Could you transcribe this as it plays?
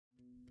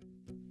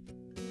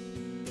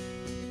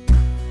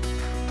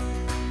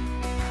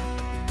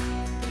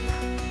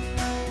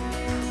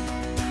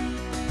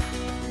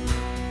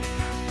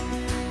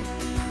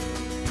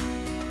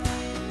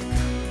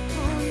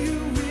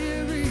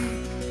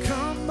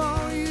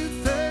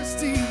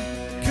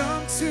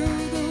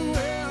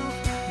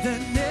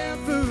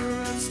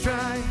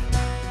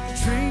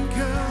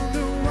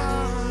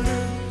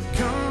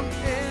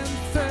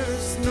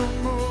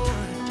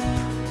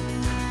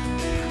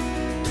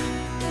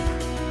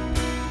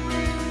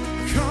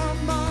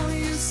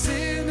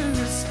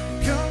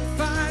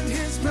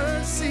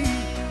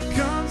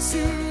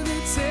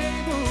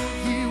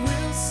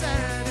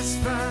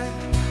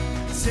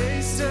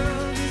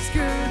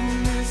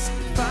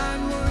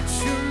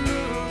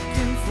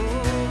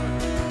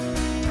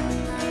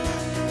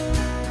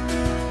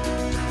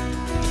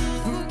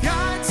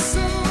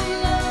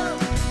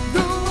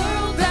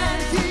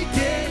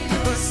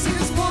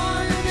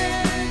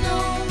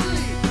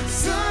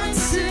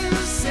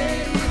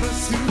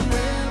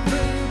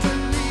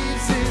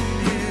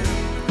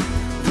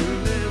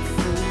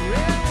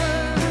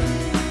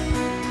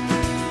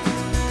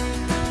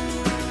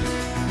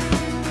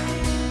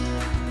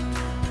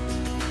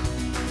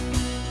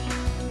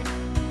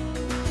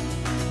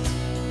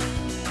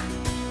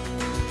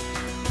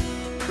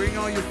Bring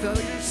all your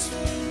failures.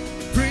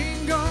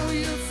 Bring all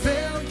your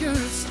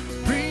failures.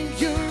 Bring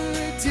your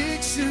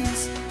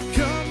addictions.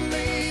 Come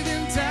lay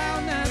them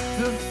down at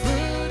the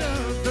foot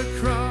of the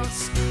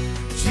cross.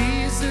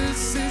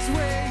 Jesus is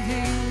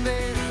waiting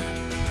there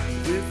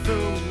with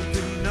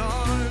open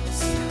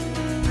arms.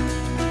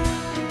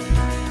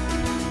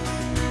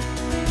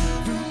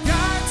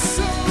 God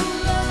so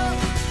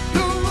loved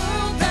the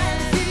world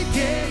that He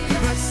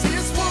gave us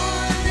His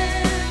one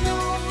and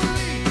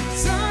only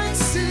Son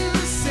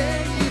to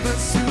save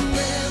us.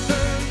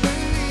 Whoever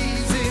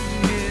believes in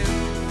Him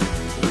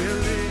will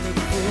live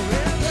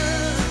forever.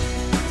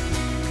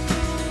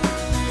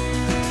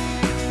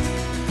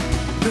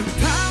 The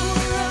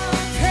power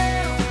of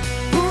hell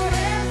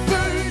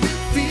forever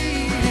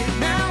defeated.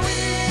 Now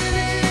it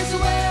is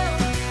well.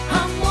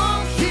 I'm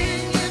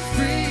walking in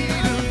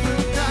freedom.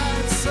 For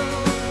God so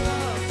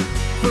loved,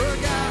 for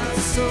God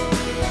so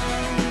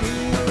loved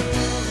the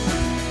world.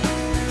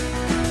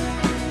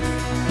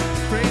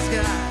 Praise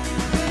God.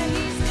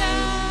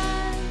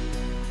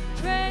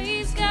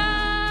 Praise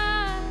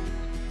God,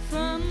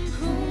 from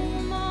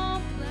whom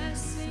all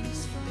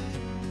blessings flow.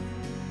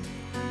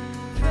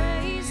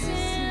 Praise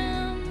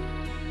Him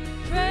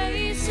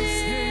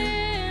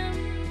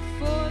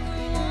for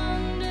the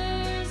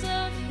wonders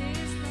of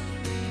His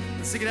love.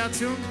 Let's sing it out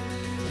to Him.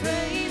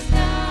 Praise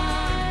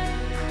God,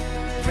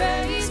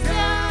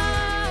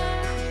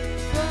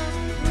 from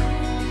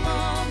whom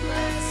all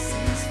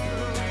blessings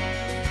flow.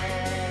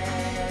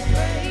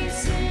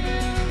 Praise Him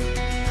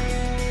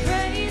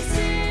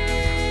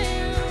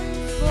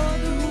for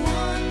the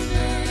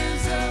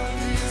wonders of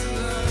His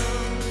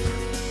love.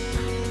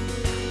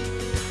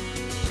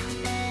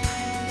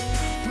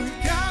 For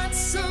God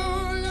so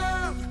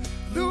loved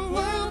the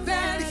world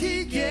that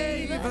He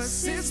gave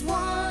us His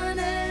one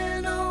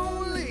and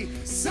only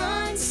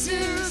Son to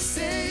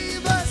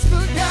save us.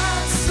 For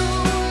God so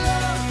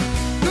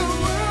loved the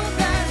world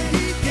that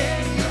He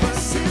gave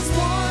us His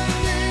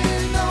one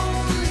and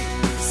only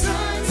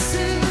Son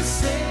to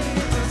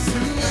save us.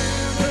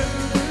 Whoever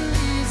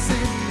believes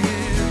in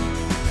Him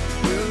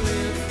will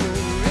live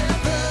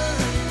forever.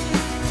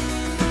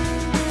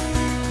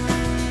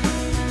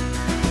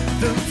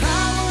 The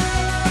power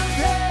of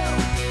hell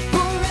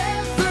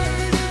forever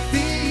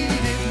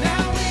defeated.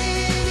 Now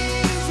it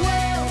is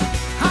well.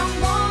 I'm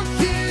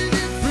walking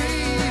in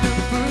freedom.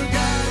 For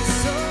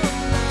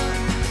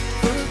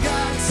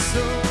God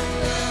so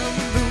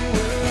loved the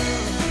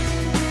world.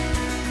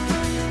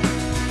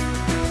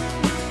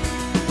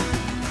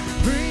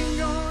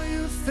 Bring all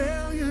your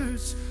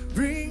failures,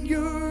 bring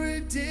your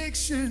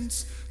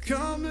addictions.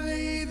 Come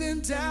lay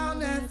them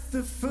down at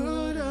the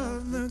foot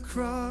of the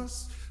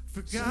cross.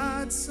 For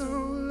God so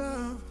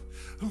loved,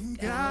 oh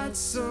God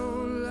so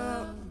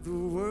loved the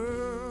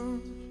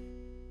world.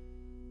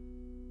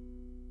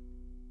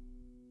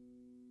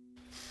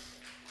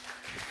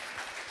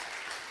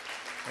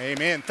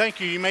 Amen. Thank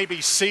you. You may be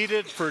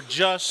seated for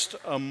just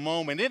a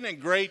moment. Isn't it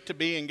great to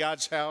be in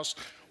God's house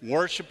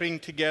worshiping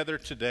together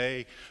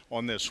today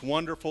on this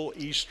wonderful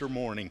Easter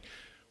morning?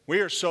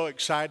 We are so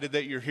excited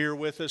that you're here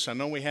with us. I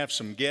know we have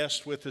some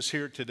guests with us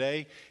here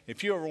today.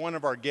 If you are one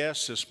of our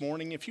guests this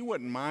morning, if you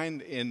wouldn't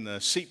mind, in the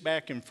seat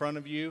back in front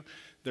of you,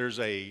 there's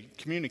a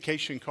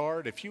communication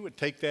card. If you would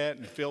take that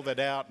and fill that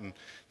out and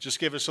just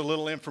give us a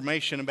little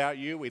information about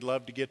you, we'd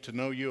love to get to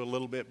know you a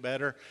little bit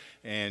better.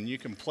 And you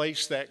can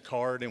place that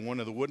card in one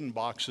of the wooden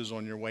boxes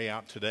on your way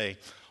out today.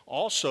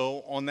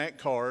 Also, on that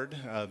card,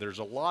 there's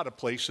a lot of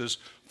places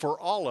for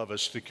all of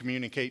us to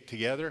communicate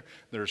together.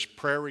 There's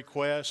prayer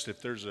requests.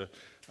 If there's a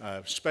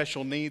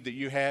special need that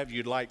you have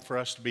you'd like for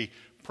us to be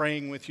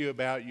praying with you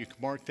about, you can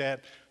mark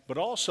that. But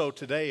also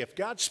today, if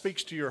God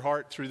speaks to your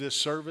heart through this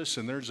service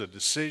and there's a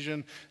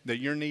decision that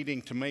you're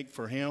needing to make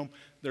for Him,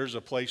 there's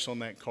a place on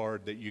that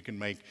card that you can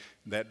make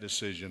that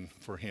decision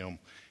for Him.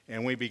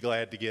 And we'd be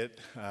glad to get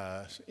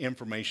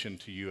information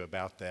to you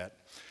about that.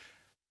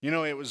 You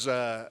know, it was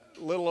a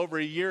little over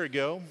a year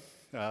ago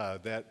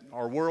that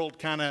our world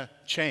kind of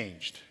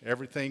changed.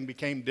 Everything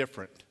became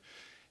different.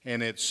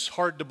 And it's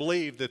hard to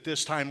believe that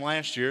this time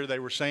last year they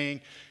were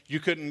saying you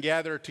couldn't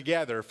gather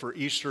together for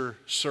Easter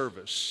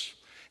service.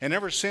 And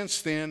ever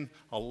since then,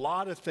 a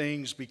lot of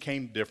things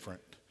became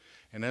different.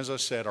 And as I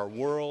said, our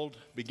world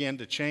began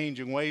to change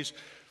in ways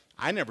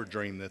I never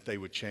dreamed that they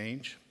would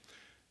change.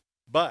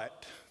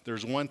 But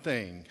there's one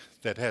thing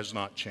that has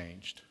not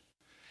changed,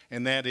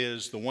 and that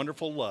is the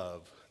wonderful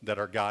love that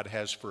our God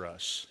has for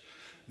us.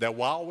 That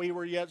while we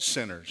were yet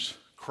sinners,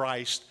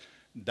 Christ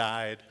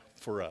died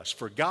for us.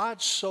 For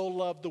God so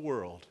loved the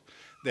world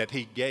that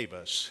He gave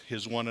us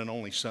His one and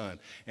only Son.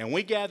 And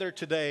we gather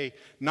today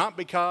not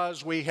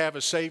because we have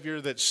a Savior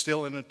that's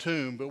still in a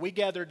tomb, but we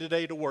gather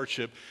today to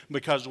worship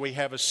because we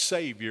have a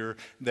Savior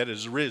that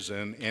is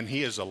risen, and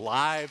He is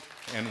alive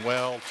and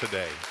well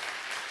today.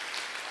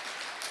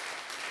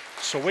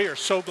 So we are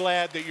so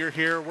glad that you're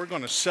here. We're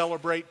going to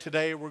celebrate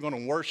today. We're going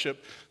to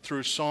worship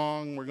through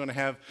song. We're going to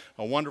have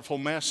a wonderful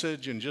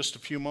message in just a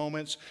few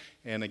moments.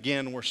 And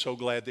again, we're so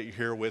glad that you're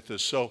here with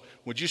us. So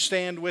would you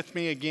stand with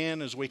me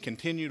again as we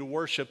continue to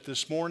worship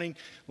this morning?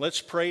 Let's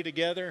pray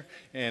together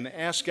and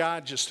ask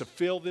God just to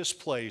fill this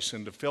place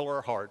and to fill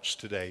our hearts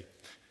today.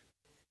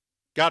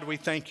 God, we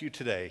thank you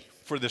today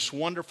for this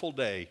wonderful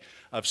day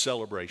of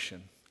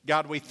celebration.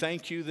 God, we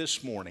thank you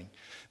this morning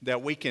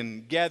that we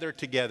can gather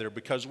together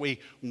because we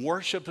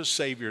worship a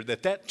Savior,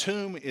 that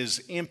tomb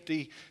is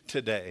empty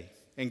today.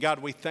 And God,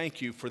 we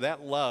thank you for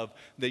that love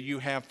that you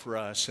have for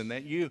us and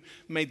that you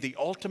made the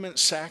ultimate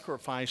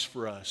sacrifice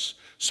for us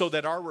so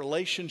that our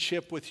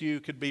relationship with you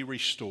could be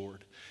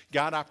restored.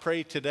 God, I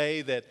pray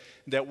today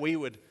that we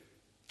would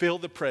feel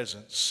the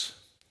presence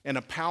in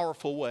a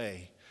powerful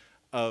way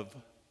of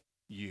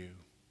you,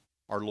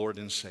 our Lord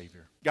and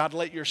Savior. God,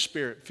 let your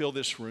Spirit fill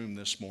this room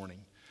this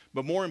morning.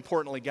 But more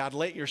importantly, God,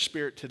 let your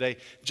Spirit today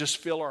just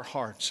fill our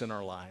hearts and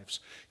our lives.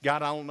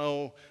 God, I don't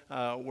know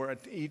where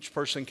each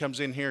person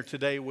comes in here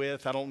today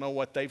with. I don't know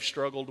what they've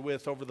struggled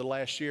with over the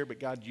last year, but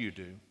God, you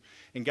do.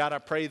 And God, I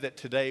pray that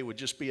today would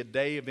just be a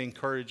day of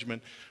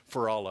encouragement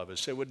for all of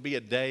us. It would be a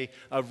day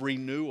of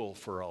renewal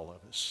for all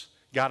of us.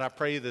 God, I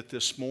pray that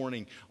this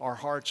morning our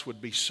hearts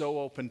would be so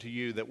open to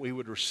you that we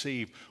would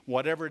receive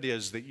whatever it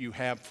is that you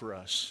have for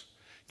us.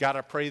 God,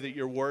 I pray that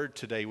your word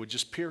today would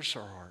just pierce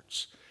our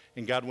hearts.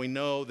 And God, we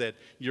know that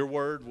your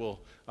word will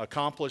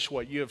accomplish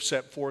what you have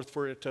set forth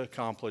for it to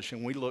accomplish.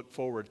 And we look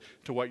forward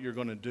to what you're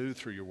going to do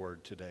through your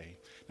word today.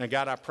 Now,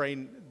 God, I pray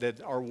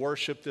that our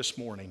worship this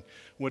morning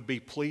would be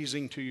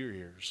pleasing to your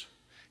ears.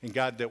 And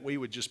God, that we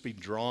would just be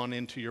drawn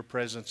into your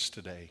presence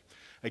today.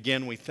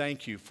 Again, we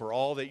thank you for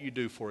all that you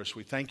do for us.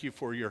 We thank you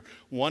for your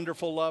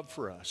wonderful love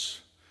for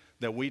us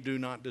that we do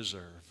not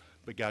deserve.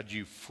 But God,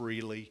 you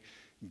freely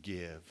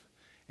give.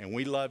 And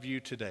we love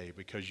you today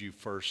because you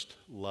first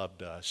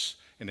loved us.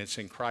 And it's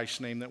in Christ's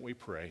name that we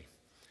pray.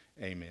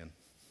 Amen.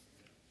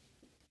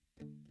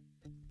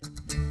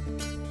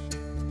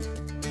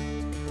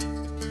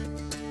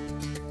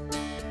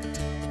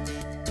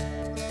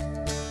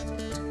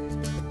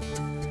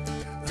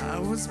 I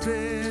was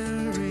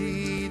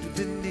buried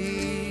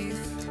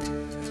beneath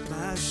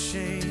my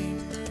shame.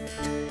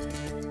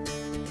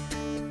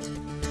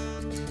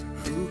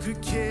 Who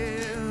could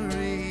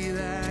carry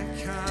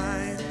that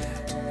kind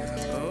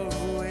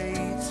of weight?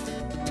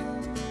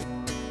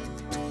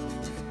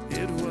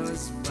 It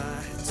was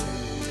my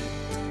turn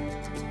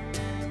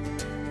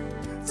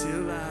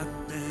till I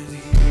met you.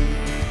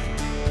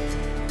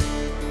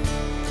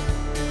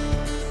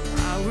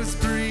 I was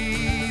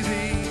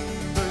breathing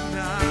but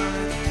not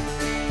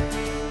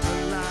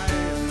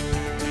alive.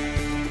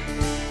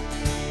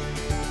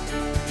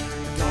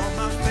 And all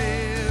my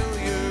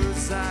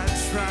failures I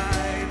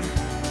tried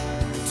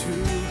to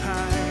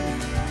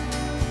hide.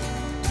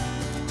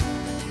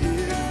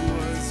 It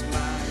was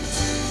my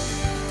turn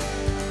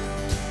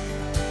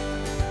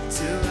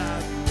till I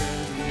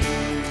met you.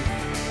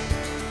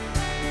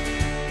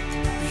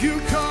 You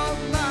called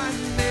my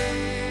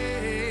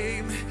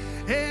name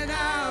and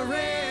I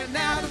ran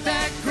out of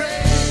that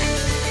grave,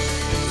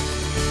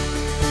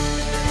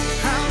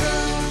 out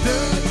of the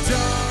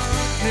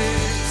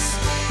darkness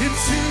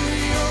into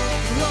your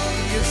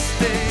glorious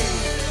day.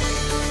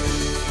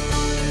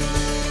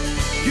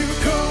 You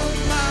called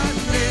my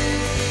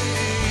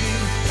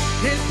name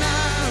and I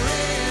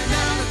ran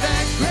out of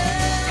that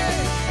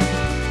grave,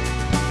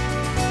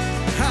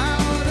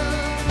 out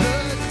of the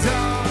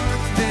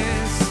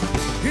darkness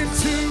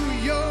into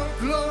your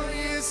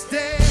glorious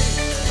day.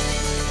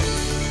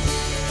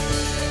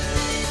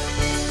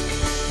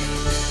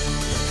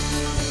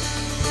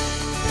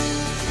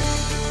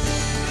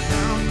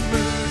 Now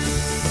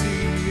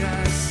mercy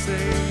has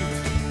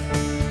saved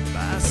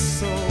my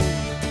soul.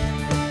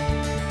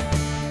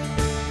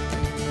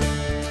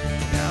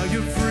 Now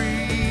your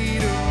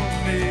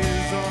freedom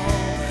is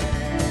all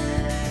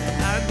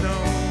I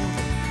know.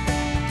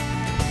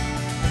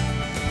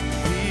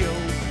 The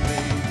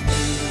only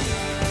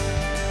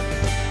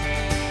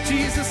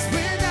Jesus,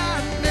 when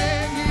I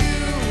met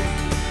you,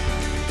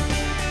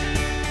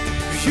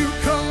 you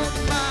called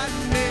my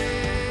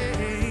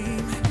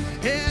name,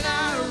 and I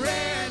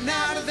ran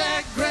out of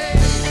that grave,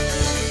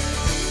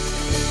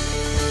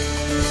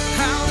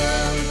 out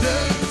of the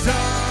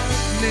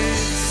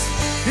darkness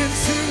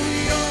into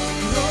your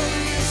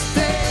glorious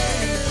day.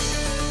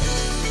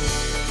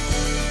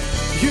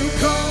 You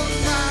called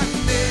my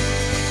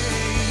name,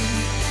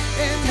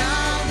 and I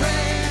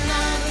ran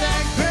out of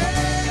that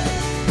grave,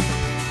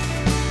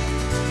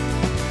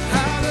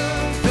 out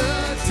of the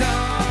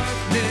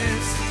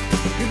darkness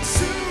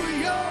into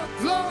your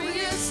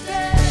glorious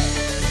day.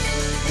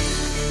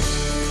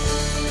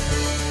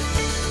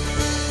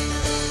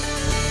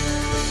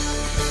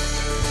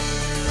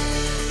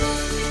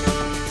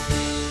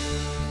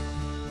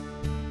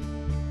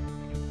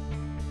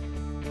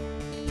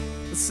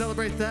 Let's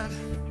celebrate that.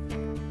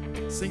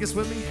 Sing us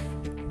with me.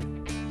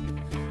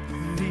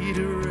 Need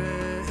a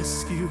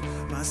rescue.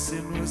 My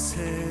sin was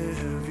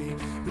heavy,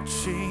 but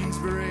chains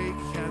break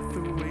at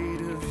the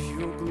weight of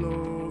your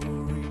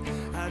glory.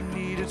 I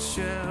needed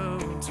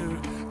shelter.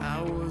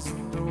 I was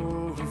an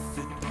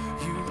orphan.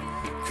 You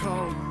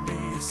called me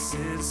a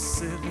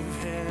citizen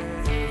of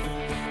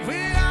heaven.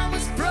 When I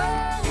was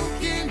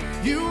broken,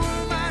 you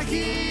were my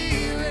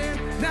healing.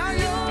 Now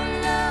your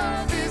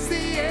love is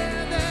the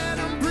air that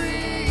I'm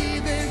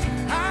breathing.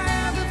 I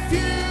have a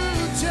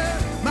future,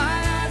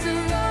 my eyes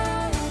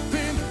are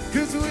open,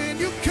 'cause when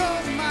you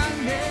called my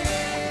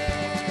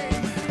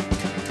name,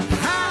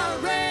 I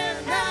ran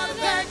out of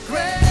that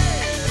grave,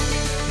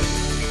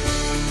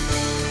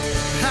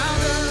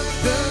 out of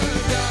the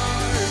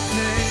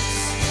darkness,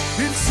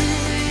 into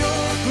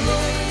your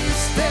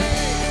glorious day.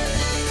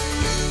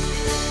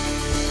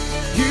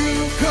 You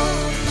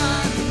called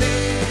my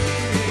name,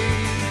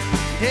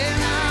 and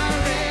I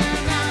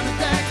ran out of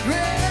that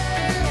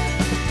grave,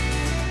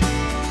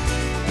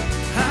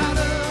 out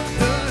of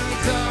the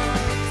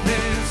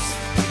darkness,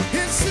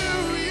 into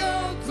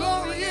your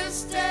glorious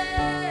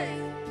day.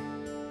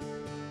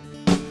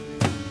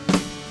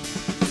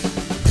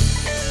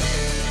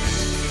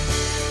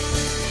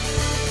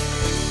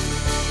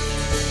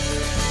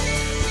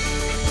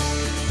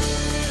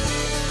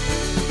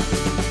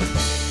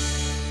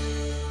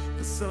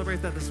 Let's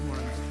celebrate that this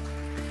morning.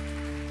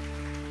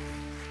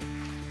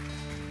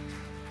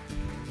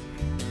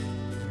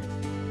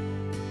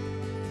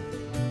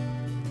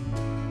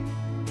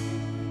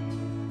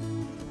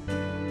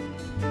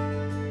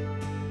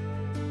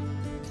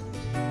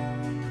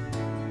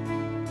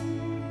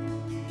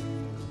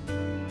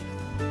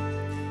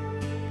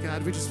 God,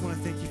 we just want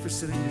to thank you for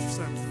sitting your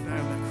son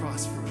on that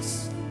cross for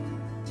us.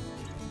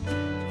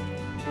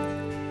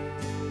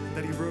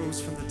 That he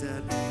rose from the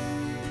dead.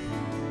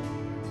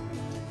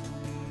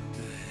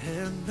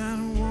 And that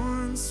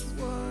once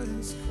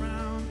was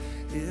crowned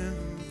in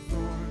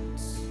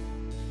thorns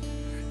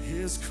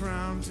is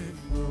crowned in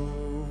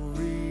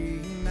glory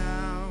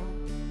now.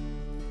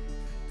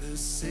 The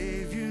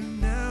Savior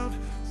knelt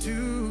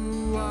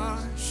to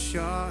wash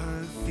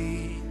our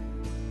feet.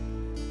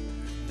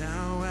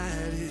 Now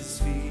at his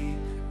feet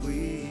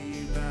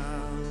we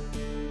bow.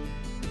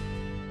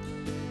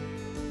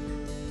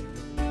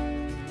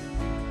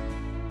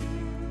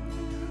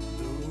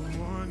 The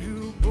one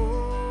who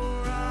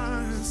bore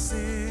our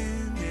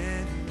sin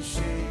and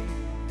shame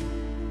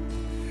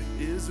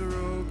is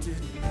robed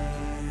in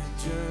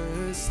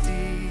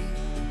majesty.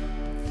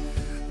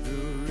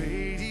 The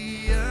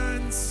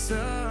radiance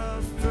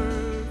of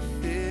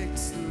perfect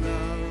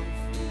love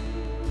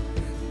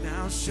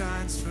now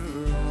shines for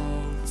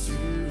all to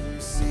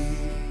see.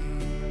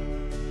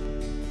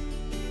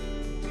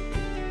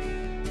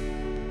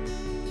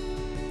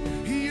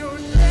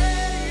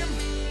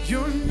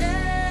 Your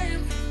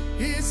name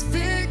is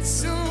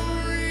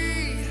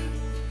victory,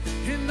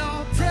 and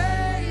all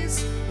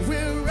praise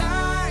will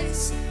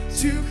rise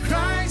to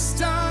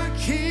Christ our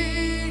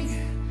King.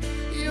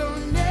 Your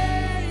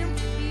name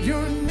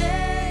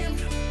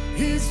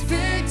is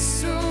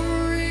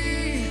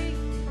victory.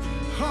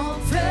 All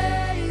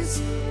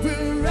praise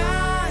will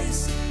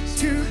rise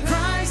to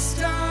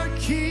Christ our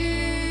King.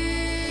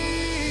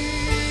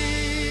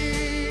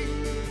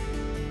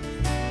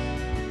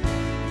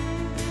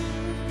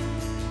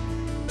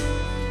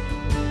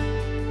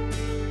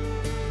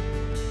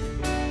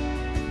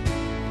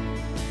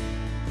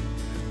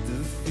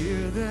 The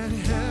fear that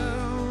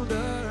held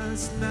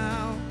us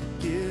now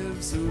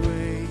gives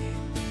way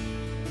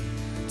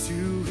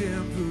to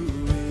him who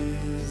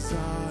is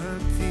our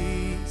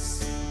peace.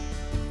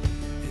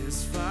 His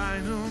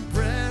final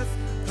breath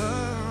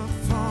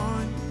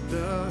upon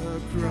the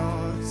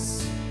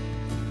cross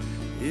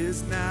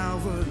is now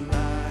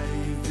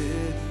alive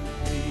in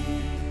me.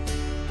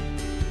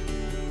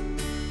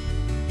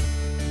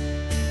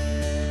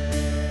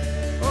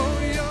 Oh,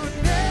 your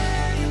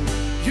name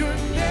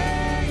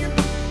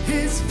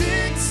is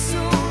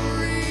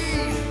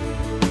victory.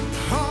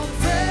 All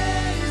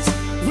praise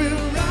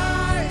will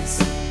rise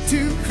to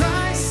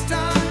Christ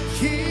our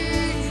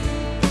King.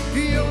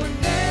 Your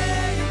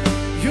name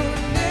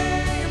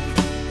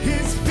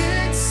is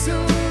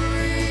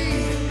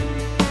victory.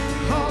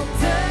 All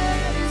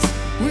praise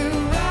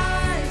will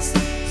rise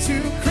to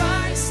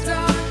Christ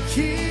our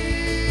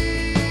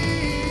King.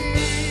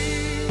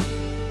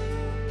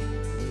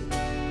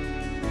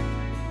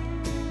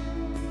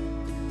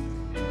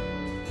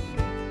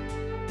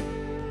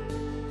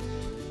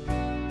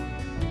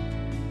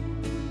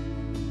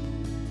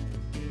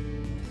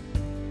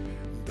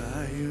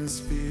 By your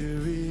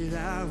spirit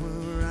I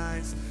will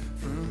rise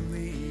from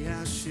the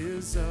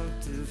ashes of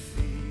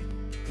defeat.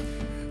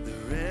 The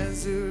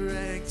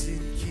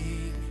resurrected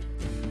King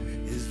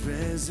is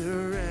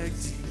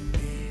resurrecting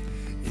me.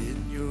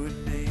 In your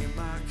name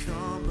I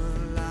come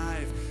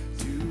alive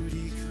to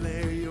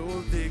declare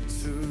your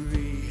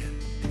victory.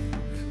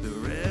 The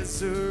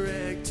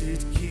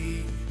resurrected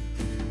King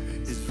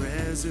is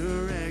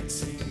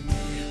resurrecting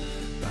me.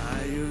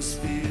 By your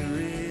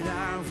spirit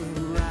I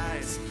will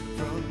rise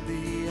from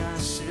the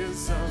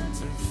ashes of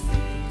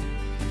defeat.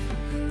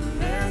 The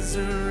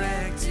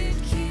resurrected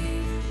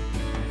King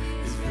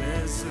is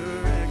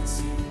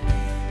resurrecting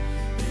me.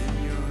 In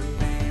your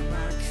name I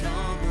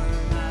come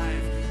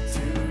alive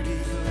to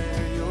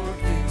declare your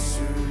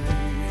victory.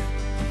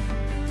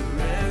 The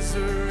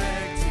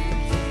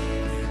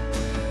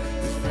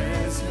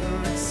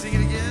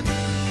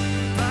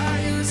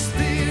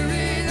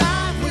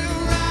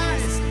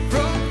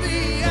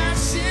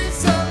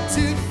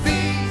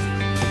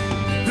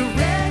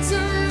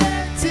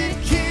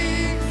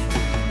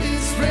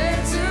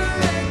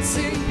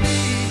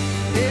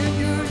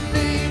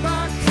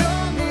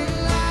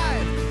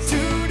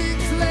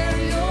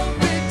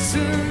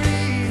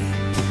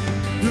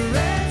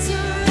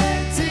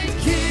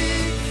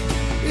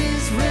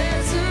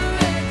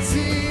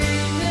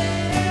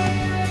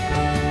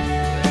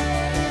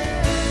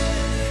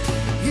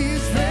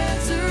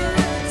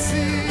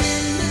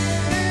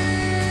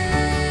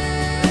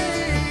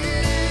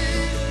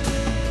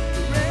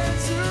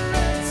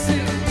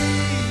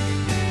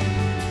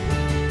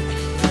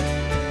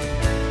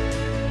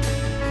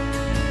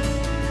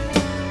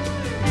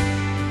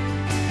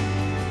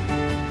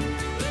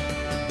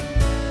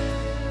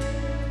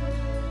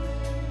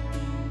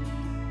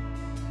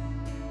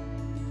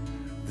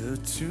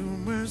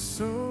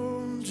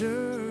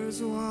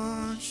soldiers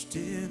watched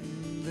in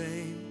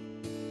vain,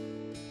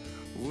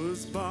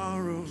 was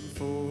borrowed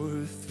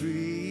for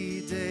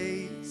 3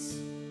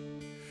 days.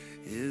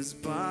 His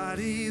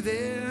body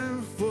there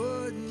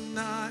would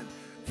not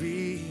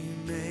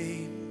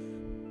remain.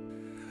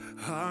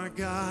 Our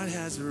God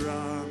has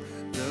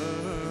robbed the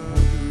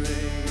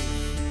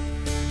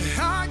grave.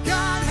 Our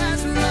God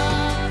has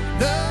robbed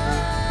the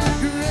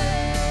grave.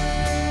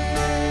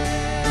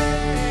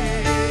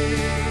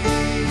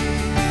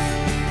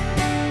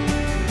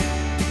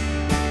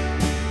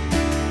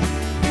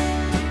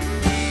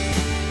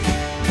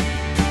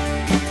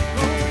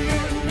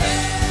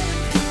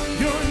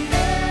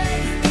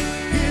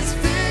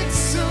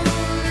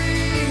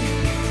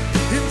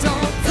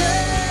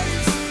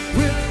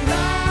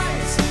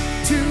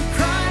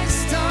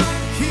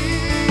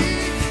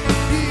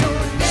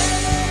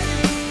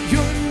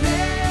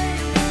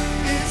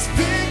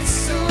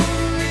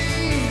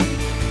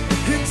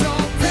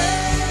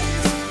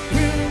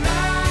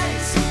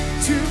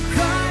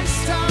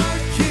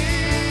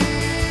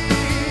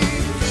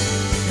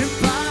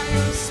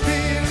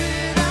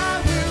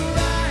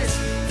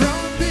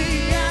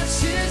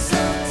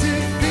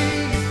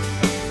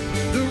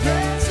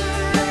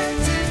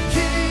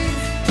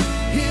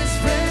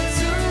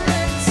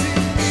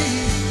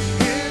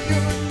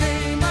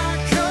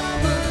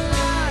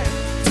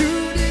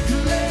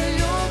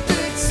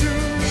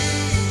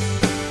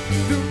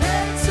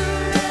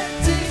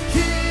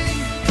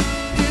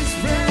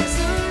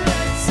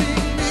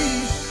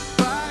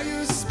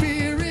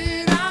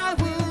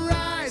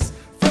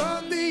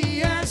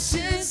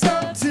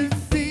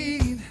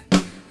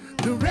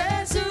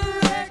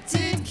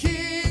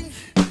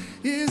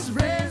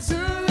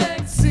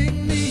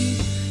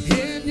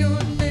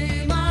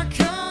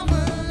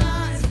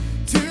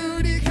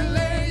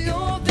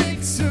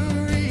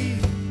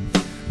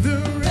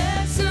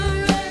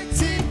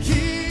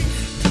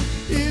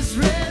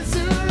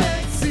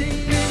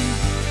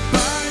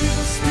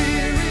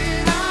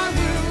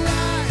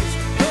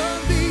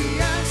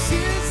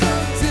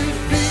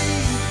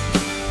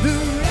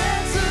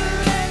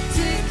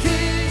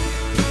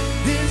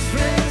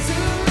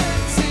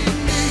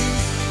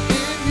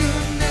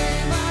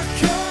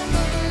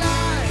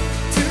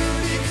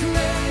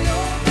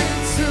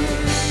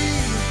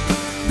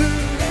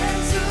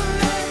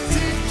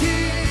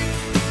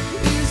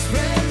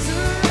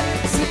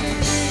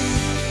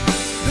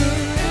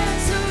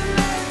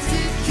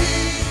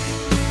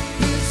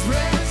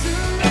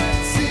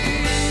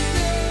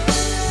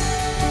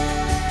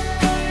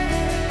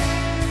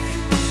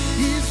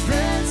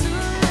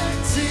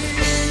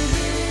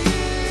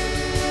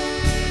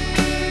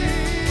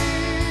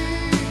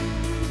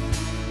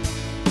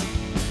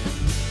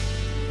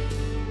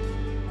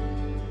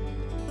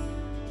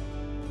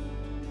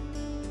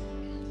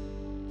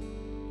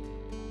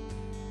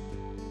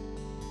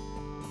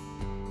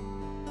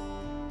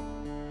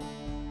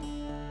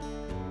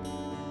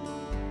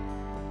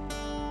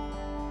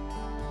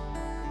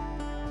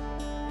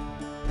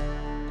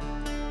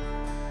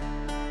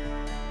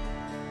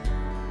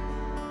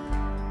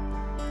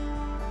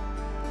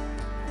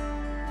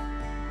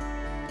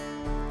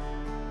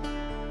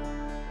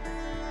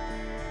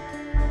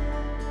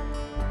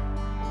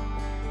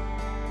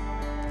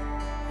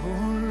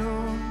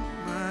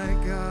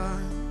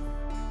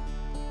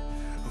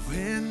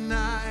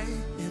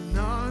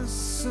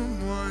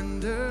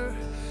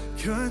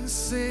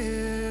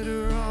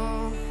 Consider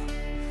all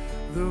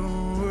the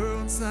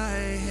worlds thy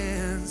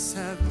hands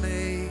have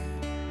made.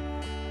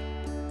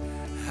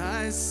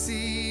 I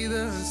see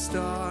the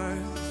stars,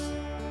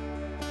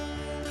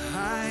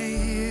 I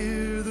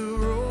hear the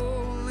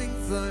rolling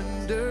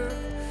thunder,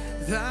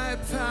 thy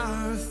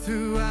power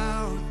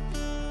throughout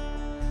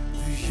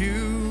the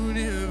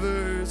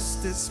universe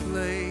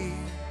displayed.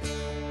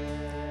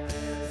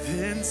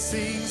 Then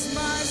sings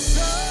my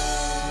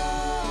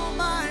soul,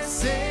 my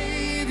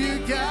Savior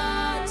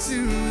God, to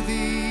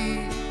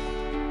thee.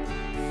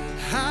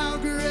 How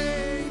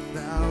great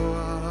thou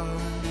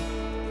art,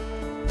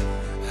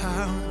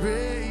 how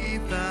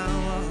great thou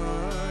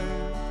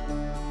art.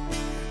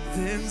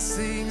 Then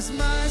sings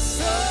my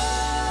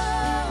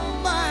soul,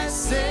 my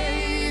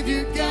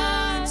Savior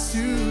God,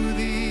 to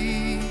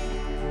thee.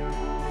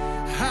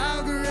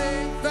 How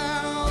great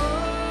thou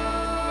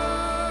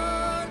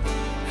art,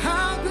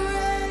 how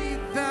great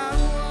thou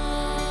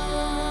art.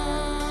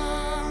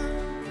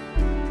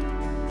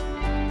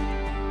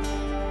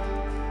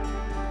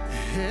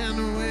 And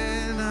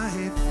when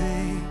I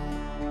think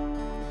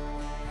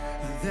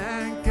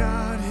that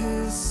God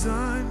his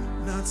Son,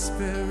 not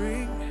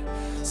sparing,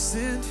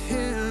 sent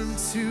him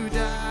to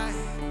die,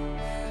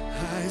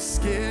 I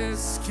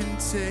scarce can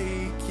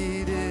take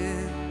it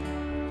in.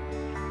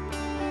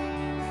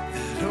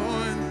 That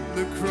on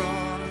the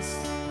cross,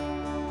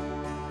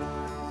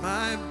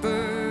 my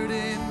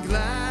burden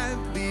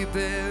gladly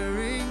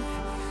bearing,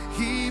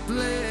 he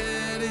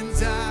bled and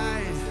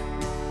died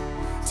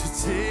to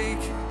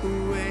take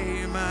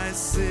away my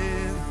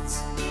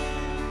sins.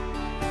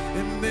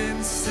 And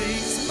then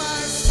sings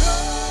my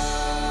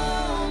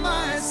soul,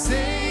 my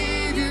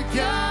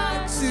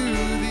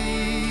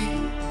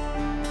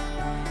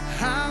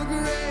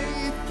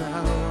great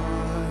thou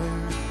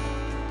art.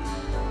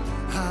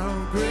 How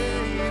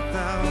great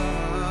thou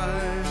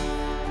art.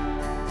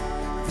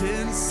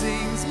 Then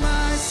sings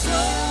my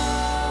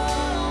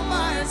soul,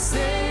 my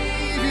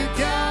Savior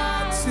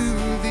God, to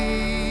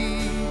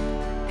thee.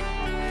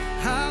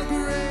 How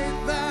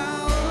great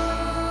thou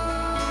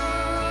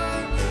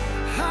art.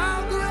 How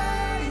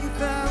great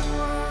thou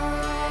art.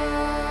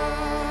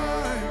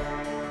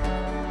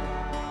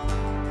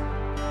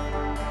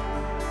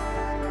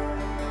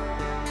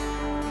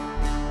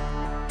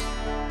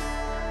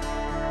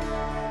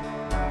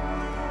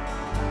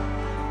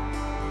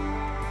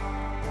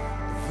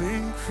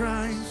 When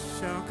Christ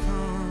shall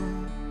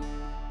come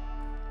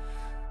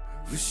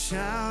with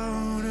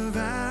shout of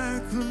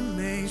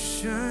acclamation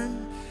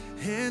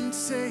and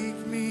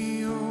take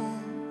me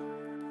home,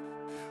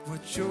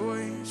 what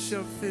joy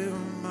shall fill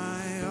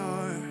my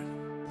heart.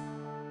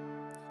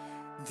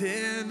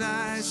 Then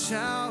I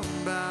shall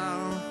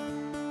bow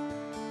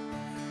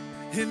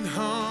in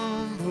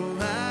humble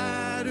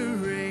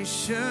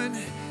adoration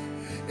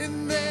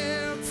and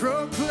there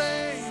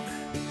proclaim,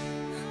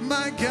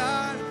 my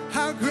God,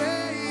 how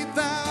great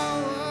thou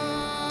art.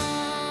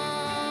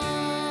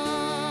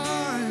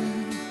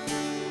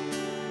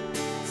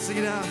 Sing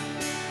it out.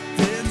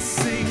 Then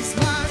sings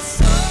my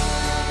soul,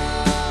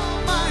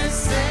 my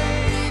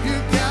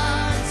Savior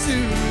God, to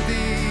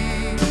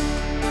thee.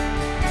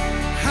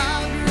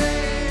 How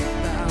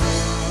great thou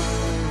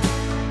art.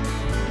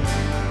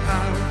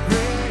 How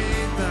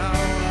great thou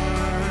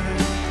art.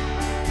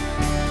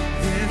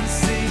 Then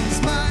sings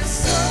my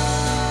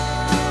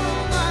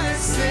soul, my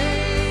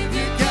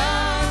Savior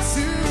God,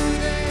 to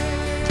thee.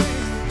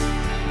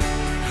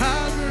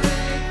 How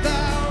great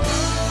thou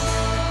art.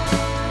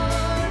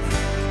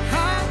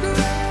 How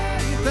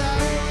great thou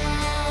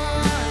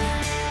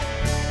art.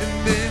 And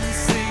then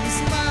sings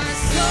my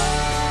soul,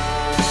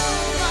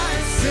 my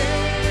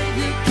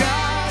Savior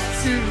God,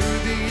 to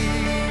thee.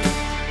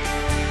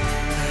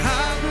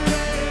 How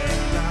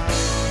great thou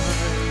art.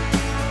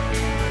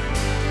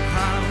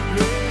 How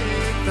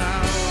great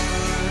thou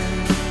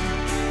art.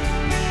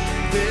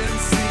 Then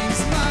sings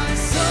my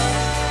soul,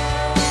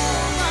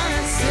 my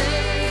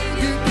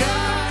Savior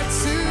God,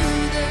 to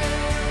thee.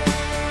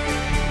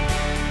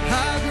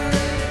 How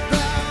great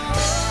thou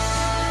art.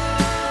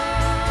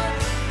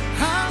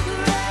 How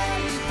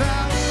great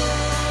thou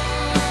art.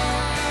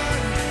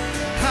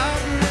 How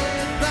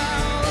great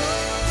thou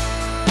art.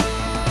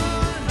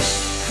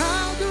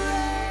 How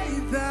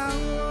great thou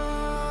art.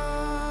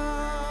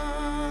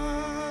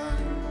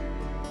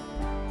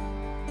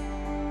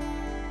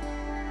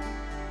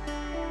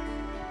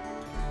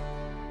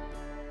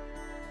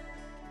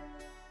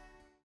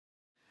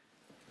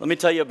 Let me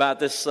tell you about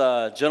this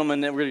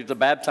gentleman that we're going to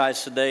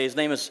baptize today. His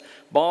name is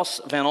Bas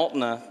van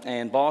Altena,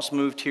 and Bas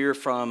moved here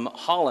from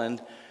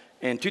Holland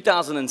in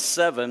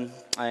 2007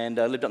 and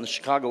lived out in the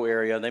Chicago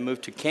area. They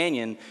moved to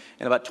Canyon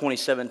in about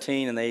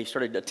 2017, and they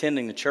started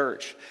attending the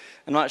church.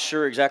 I'm not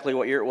sure exactly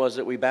what year it was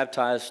that we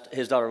baptized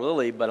his daughter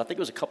Lily, but I think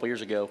it was a couple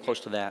years ago, close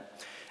to that.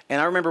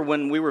 And I remember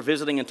when we were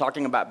visiting and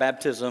talking about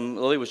baptism,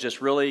 Lily was just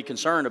really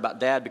concerned about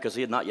Dad because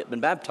he had not yet been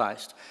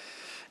baptized.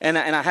 And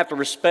I have to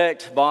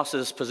respect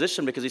Bos's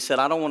position because he said,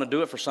 I don't want to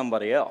do it for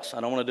somebody else. I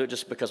don't want to do it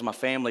just because my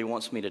family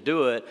wants me to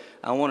do it.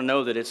 I want to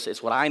know that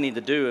it's what I need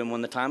to do, and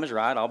when the time is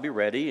right, I'll be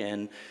ready,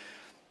 and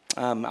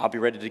I'll be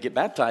ready to get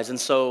baptized. And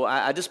so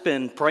I just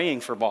been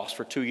praying for Bos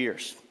for 2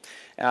 years.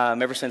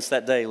 Ever since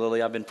that day,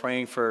 Lily, I've been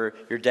praying for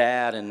your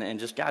dad, and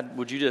just, God,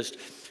 would you just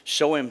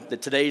show him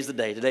that today's the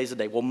day, today's the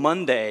day. Well,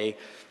 Monday,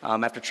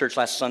 after church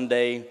last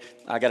Sunday,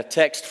 I got a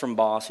text from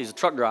Bos. He's a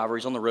truck driver.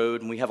 He's on the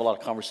road, and we have a lot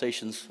of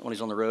conversations when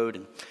he's on the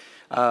road.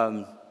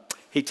 And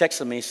he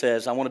texted me, he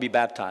says, I want to be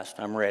baptized.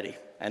 I'm ready.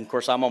 And, of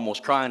course, I'm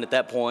almost crying at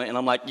that point, and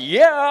I'm like,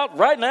 yeah,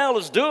 right now,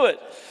 let's do it.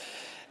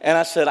 And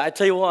I said, I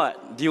tell you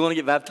what, do you want to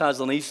get baptized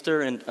on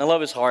Easter? And I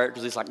love his heart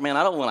because he's like, man,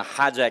 I don't want to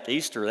hijack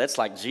Easter. That's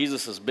like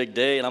Jesus' big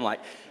day. And I'm like,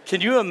 can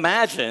you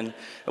imagine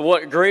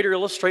what greater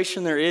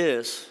illustration there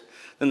is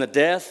than the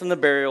death and the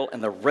burial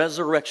and the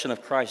resurrection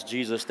of Christ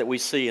Jesus that we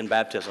see in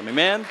baptism?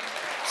 Amen?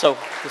 So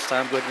this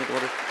time, go ahead and get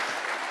order.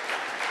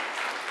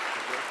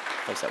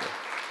 Face that way.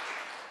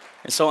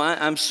 And so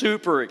I'm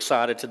super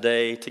excited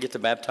today to get to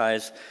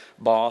baptize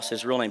Bos.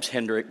 His real name's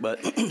Hendrik,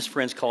 but his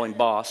friends call him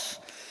Bos.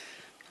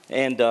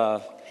 And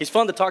he's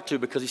fun to talk to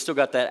because he's still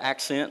got that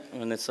accent,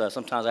 and it's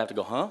sometimes I have to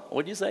go, huh?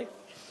 What did you say?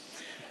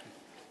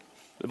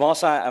 But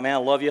Bos, I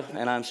love you,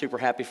 and I'm super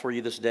happy for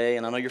you this day,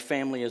 and I know your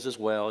family is as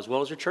well as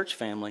your church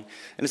family.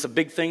 And it's a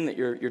big thing that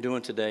you're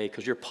doing today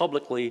because you're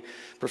publicly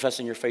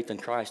professing your faith in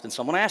Christ. And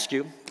so I'm going to ask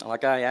you,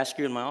 like I asked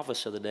you in my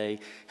office the other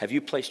day, have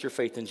you placed your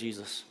faith in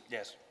Jesus?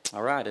 Yes.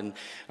 All right, and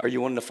are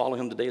you wanting to follow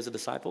him today as a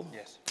disciple?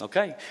 Yes.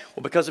 Okay,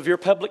 well, because of your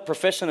public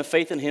profession of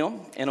faith in him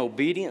and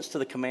obedience to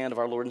the command of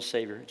our Lord and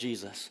Savior,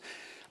 Jesus,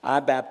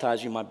 I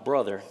baptize you, my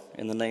brother,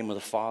 in the name of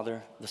the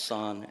Father, the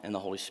Son, and the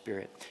Holy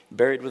Spirit,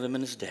 buried with him in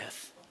his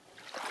death,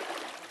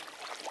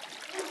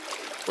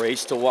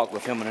 raised to walk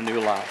with him in a new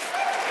life.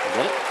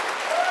 Get it?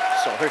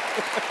 Sorry.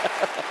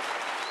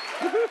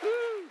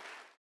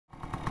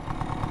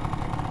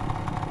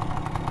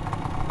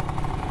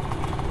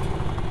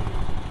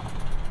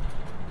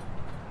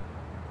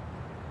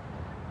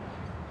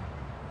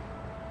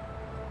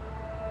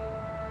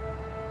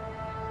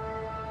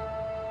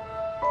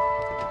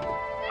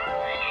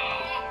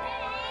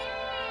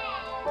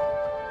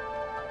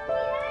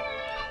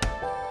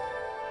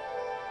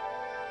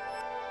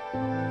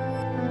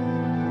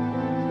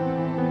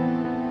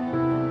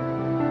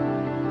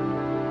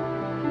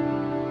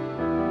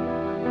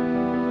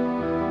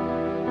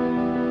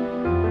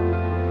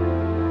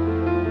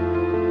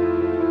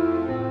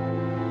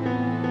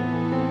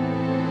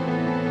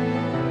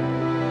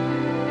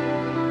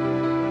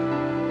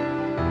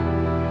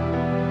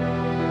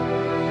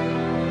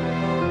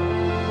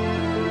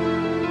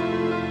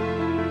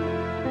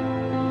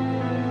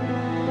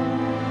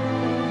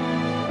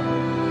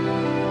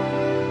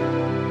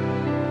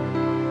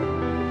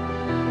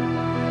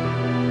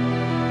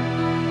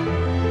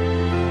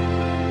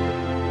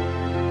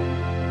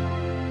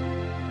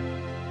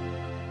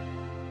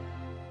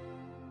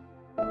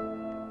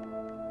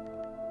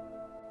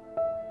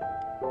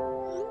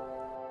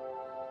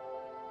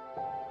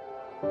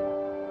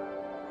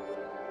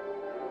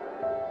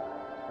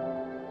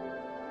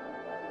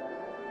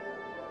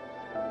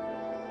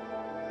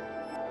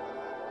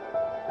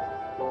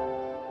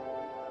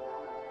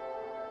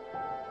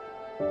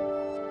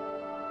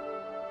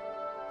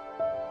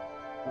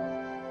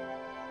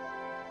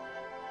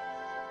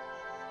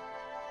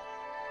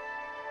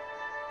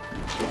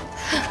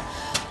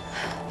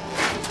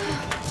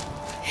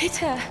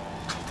 Peter.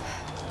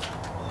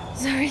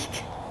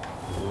 Zarek.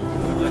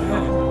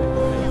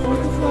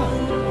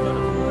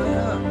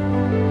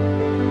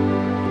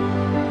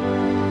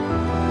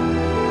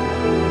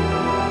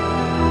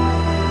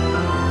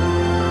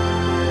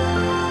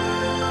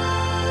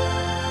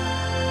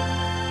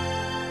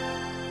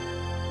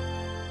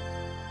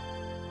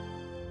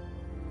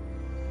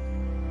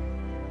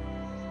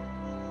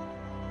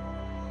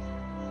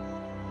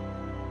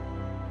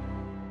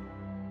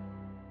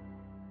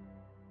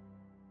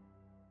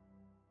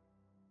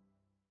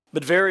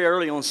 But very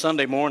early on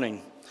Sunday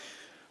morning,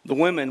 the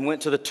women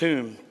went to the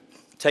tomb,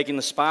 taking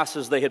the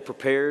spices they had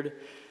prepared.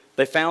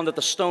 They found that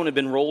the stone had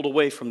been rolled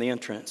away from the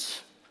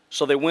entrance.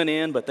 So they went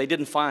in, but they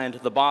didn't find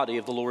the body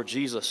of the Lord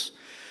Jesus.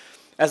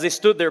 As they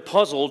stood there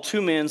puzzled,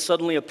 two men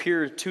suddenly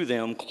appeared to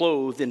them,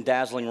 clothed in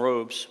dazzling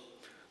robes.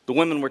 The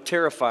women were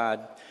terrified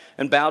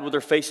and bowed with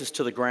their faces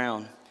to the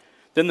ground.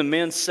 Then the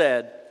men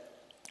said,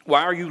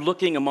 "Why are you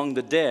looking among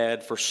the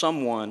dead for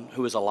someone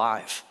who is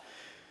alive?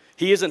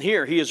 He isn't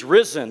here. He is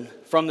risen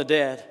from the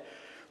dead.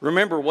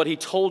 Remember what he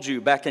told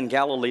you back in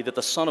Galilee, that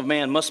the Son of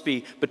Man must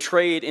be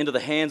betrayed into the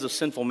hands of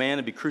sinful man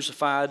and be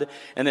crucified,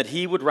 and that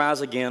he would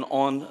rise again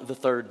on the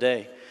third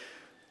day."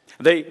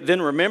 They then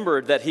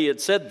remembered that he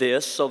had said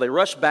this, so they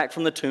rushed back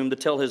from the tomb to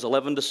tell his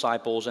 11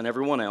 disciples and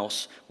everyone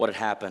else what had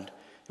happened.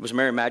 It was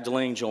Mary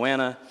Magdalene,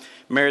 Joanna,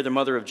 Mary the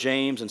mother of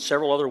James, and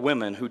several other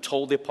women who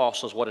told the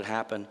apostles what had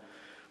happened.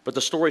 But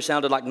the story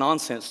sounded like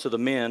nonsense to the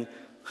men.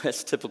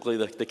 That's typically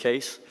the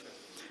case.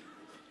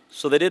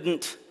 So they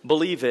didn't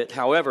believe it.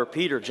 However,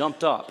 Peter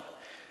jumped up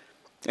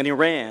and he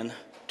ran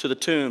to the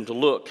tomb to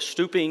look.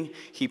 Stooping,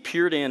 he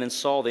peered in and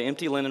saw the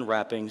empty linen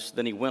wrappings.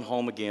 Then he went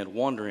home again,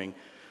 wondering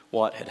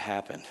what had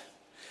happened.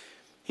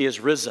 He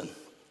is risen.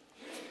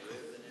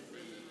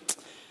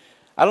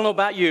 I don't know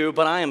about you,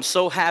 but I am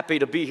so happy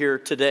to be here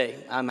today.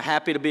 I'm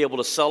happy to be able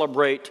to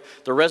celebrate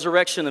the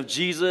resurrection of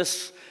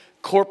Jesus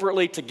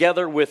corporately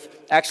together with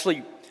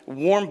actually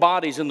warm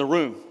bodies in the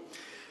room.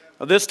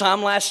 This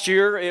time last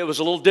year, it was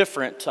a little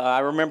different. I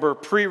remember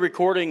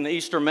pre-recording the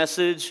Easter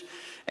message,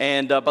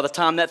 and by the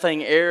time that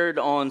thing aired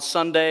on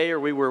Sunday, or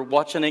we were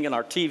watching it in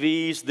our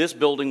TVs, this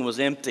building was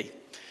empty.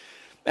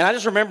 And I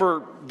just remember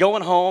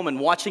going home and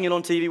watching it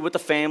on TV with the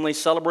family,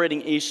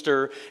 celebrating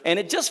Easter, and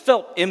it just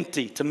felt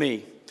empty to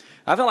me.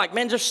 I felt like,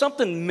 man, there's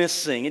something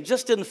missing. It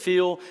just didn't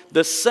feel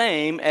the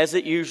same as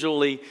it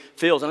usually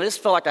feels. And I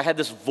just felt like I had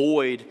this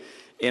void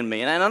in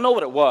me. And I know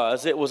what it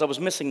was. I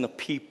was missing the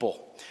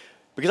people.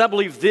 Because I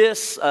believe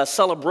this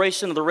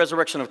celebration of the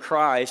resurrection of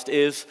Christ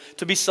is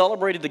to be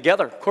celebrated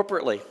together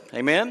corporately.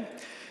 Amen?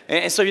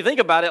 And so you think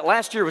about it,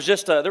 last year was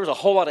just, there was a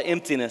whole lot of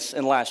emptiness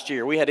in last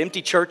year. We had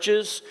empty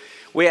churches.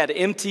 We had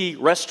empty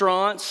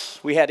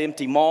restaurants. We had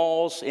empty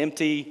malls,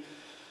 empty,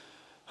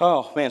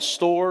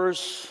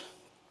 stores,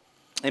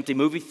 empty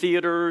movie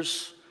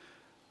theaters.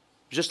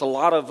 Just a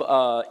lot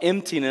of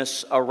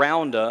emptiness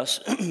around us.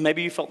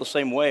 Maybe you felt the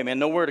same way, man.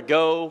 Nowhere to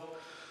go,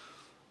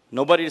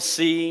 nobody to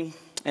see.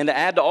 And to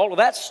add to all of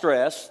that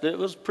stress, it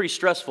was pretty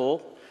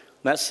stressful,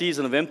 that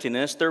season of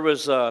emptiness. There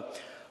was the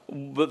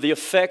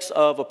effects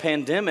of a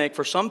pandemic.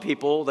 For some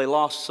people, they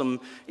lost some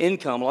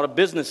income. A lot of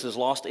businesses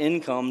lost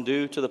income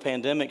due to the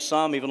pandemic.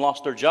 Some even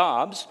lost their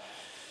jobs.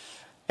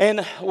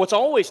 And what's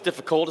always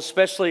difficult,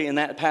 especially in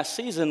that past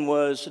season,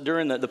 was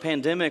during the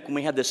pandemic when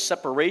we had this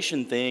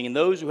separation thing, and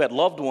those who had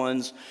loved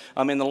ones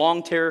in the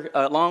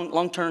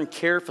long-term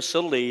care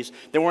facilities,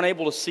 they weren't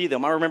able to see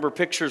them. I remember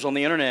pictures on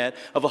the internet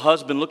of a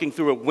husband looking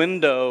through a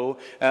window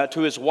to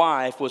his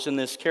wife was in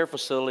this care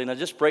facility, and it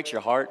just breaks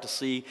your heart to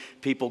see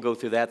people go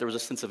through that. There was a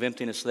sense of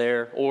emptiness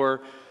there.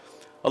 Or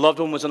a loved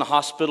one was in a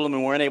hospital and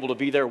we weren't able to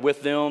be there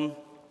with them.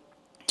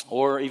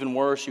 Or even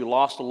worse, you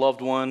lost a loved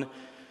one.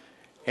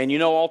 And you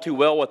know all too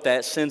well what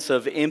that sense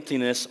of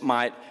emptiness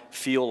might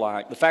feel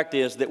like. The fact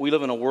is that we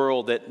live in a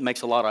world that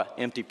makes a lot of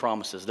empty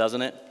promises,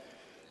 doesn't it?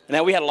 And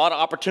now we had a lot of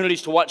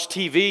opportunities to watch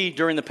TV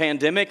during the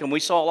pandemic, and we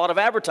saw a lot of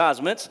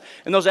advertisements.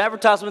 And those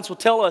advertisements will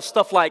tell us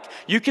stuff like,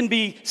 you can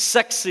be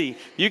sexy,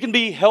 you can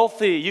be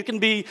healthy, you can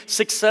be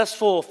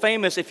successful,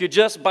 famous if you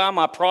just buy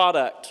my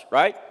product,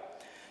 right?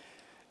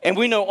 And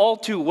we know all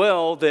too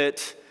well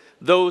that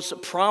those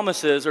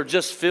promises are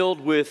just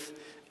filled with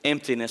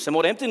emptiness. And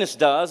what emptiness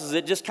does is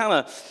it just kind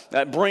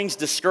of brings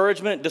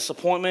discouragement,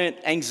 disappointment,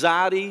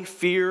 anxiety,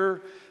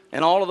 fear,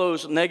 and all of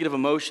those negative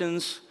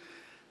emotions.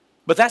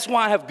 But that's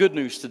why I have good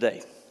news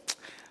today.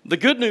 The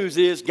good news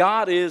is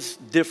God is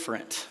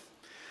different.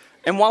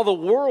 And while the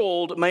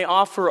world may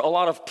offer a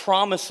lot of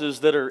promises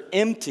that are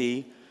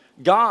empty,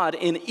 God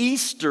in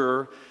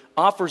Easter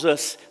offers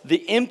us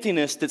the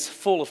emptiness that's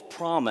full of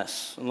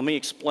promise. And let me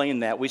explain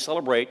that. We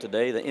celebrate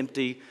today the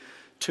empty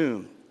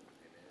tomb.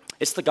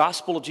 It's the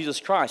gospel of Jesus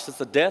Christ. It's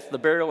the death, the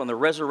burial, and the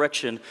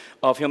resurrection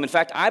of Him. In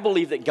fact, I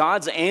believe that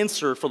God's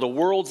answer for the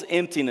world's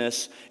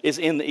emptiness is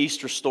in the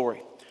Easter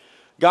story.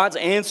 God's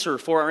answer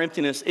for our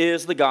emptiness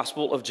is the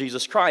gospel of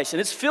Jesus Christ. And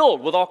it's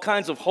filled with all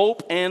kinds of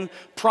hope and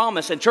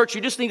promise. And church,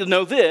 you just need to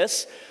know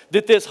this,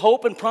 that this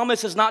hope and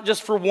promise is not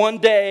just for one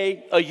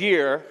day a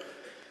year.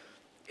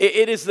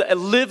 It is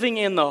living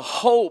in the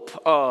hope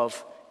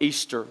of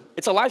Easter.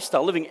 It's a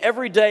lifestyle, living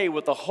every day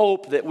with the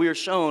hope that we are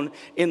shown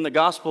in the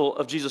gospel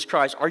of Jesus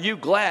Christ. Are you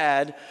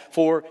glad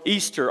for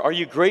Easter? Are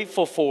you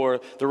grateful for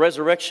the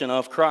resurrection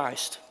of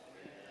Christ?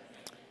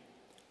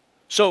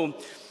 So,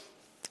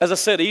 as I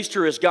said,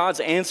 Easter is God's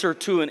answer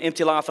to an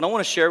empty life. And I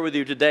want to share with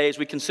you today as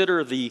we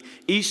consider the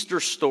Easter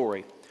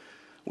story.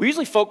 We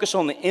usually focus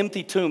on the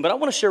empty tomb, but I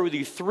want to share with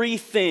you 3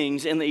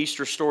 things in the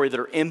Easter story that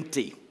are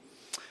empty.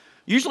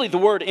 Usually the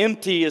word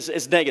empty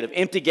is negative.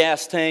 Empty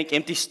gas tank,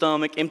 empty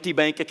stomach, empty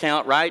bank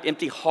account, right?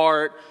 Empty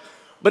heart.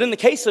 But in the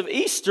case of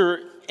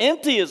Easter,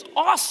 empty is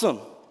awesome.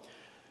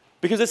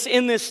 Because it's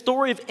in this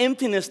story of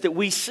emptiness that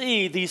we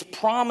see these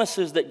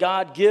promises that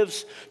God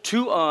gives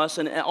to us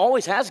and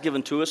always has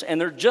given to us. And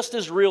they're just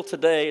as real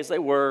today as they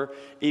were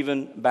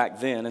even back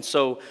then. And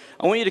so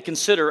I want you to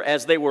consider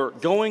as they were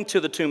going to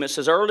the tomb. It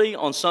says early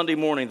on Sunday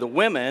morning, the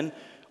women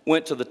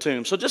went to the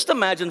tomb. So just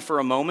imagine for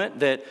a moment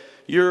that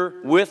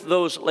you're with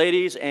those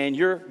ladies and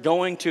you're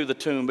going to the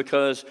tomb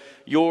because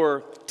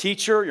your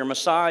teacher, your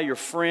Messiah, your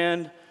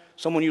friend,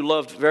 someone you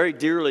loved very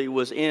dearly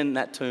was in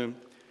that tomb.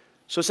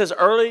 So it says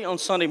early on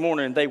Sunday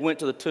morning they went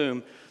to the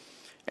tomb.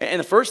 And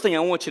the first thing I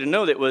want you to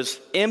know that was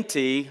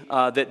empty,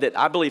 that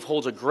I believe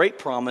holds a great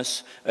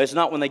promise, is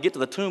not when they get to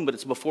the tomb, but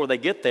it's before they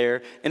get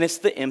there, and it's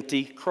the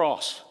empty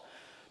cross.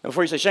 Now,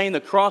 before you say, Shane,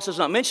 the cross is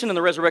not mentioned in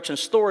the resurrection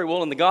story.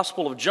 Well, in the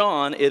Gospel of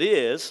John, it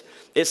is.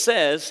 It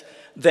says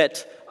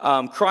that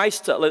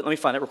Christ, let me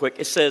find it real quick.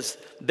 It says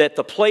that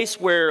the place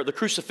where the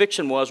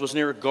crucifixion was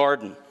near a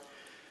garden.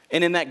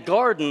 And in that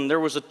garden, there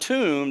was a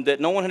tomb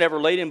that no one had ever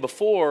laid in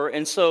before.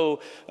 And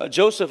so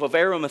Joseph of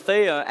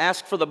Arimathea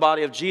asked for the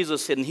body of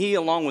Jesus, and he,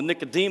 along with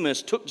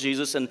Nicodemus, took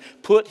Jesus and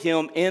put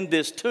him in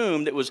this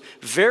tomb that was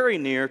very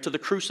near to the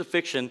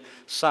crucifixion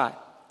site.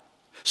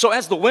 So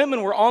as the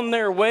women were on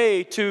their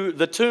way to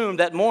the tomb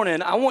that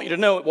morning, I want you to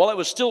know, while it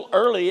was still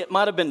early, it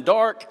might have been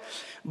dark,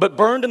 but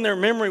burned in their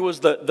memory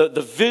was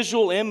the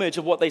visual image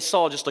of what they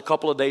saw just a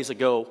couple of days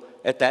ago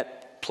at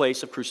that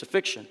place of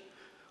crucifixion.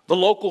 The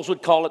locals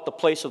would call it the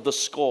place of the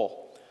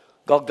skull,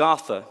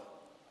 Golgotha.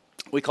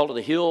 We call it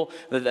the hill,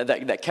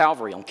 that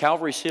Calvary, on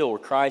Calvary's hill where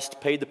Christ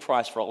paid the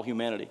price for all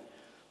humanity.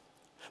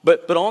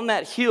 But on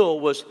that hill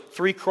was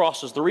 3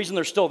 crosses. The reason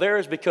they're still there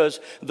is because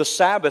the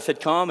Sabbath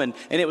had come and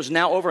it was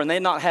now over and they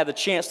had not had the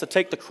chance to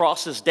take the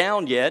crosses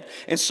down yet.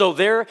 And so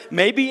there,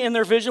 maybe in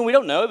their vision, we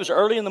don't know, it was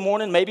early in the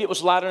morning, maybe it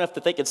was light enough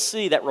that they could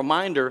see that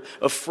reminder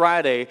of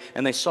Friday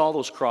and they saw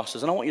those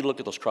crosses. And I want you to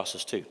look at those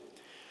crosses too.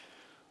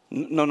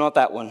 No, not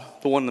that one,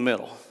 the one in the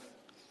middle.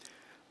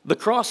 The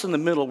cross in the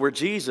middle where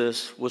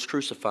Jesus was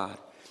crucified.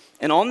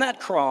 And on that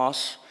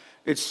cross,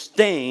 it's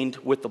stained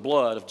with the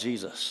blood of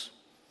Jesus.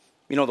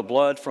 You know, the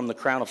blood from the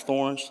crown of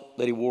thorns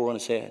that he wore on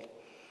his head.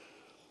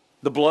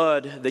 The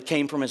blood that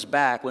came from his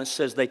back when it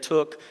says they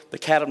took the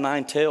cat of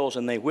 9 tails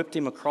and they whipped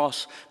him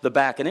across the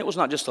back. And it was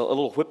not just a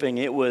little whipping.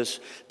 It was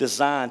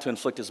designed to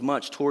inflict as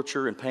much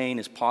torture and pain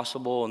as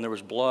possible. And there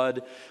was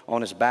blood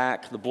on his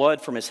back. The blood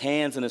from his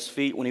hands and his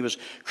feet when he was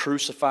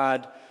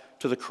crucified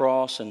to the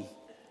cross. And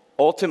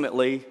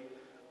ultimately,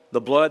 the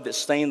blood that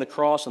stained the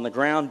cross and the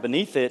ground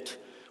beneath it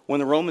when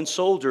the Roman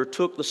soldier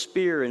took the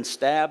spear and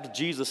stabbed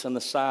Jesus in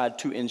the side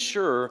to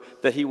ensure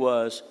that he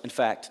was, in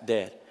fact,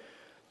 dead.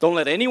 Don't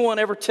let anyone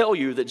ever tell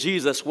you that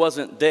Jesus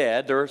wasn't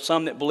dead. There are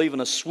some that believe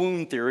in a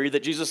swoon theory,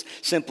 that Jesus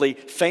simply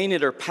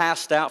fainted or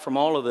passed out from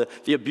all of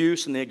the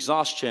abuse and the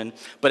exhaustion.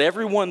 But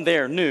everyone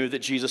there knew that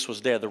Jesus was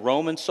dead. The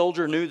Roman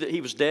soldier knew that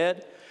he was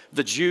dead.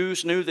 The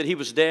Jews knew that he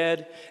was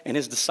dead. And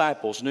his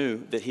disciples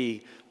knew that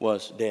he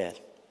was dead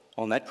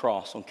on that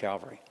cross on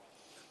Calvary.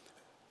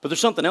 But there's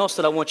something else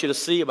that I want you to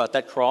see about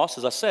that cross.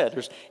 As I said,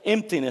 there's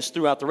emptiness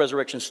throughout the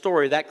resurrection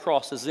story. That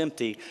cross is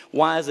empty.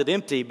 Why is it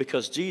empty?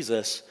 Because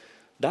Jesus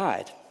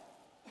died.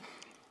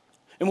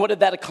 And what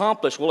did that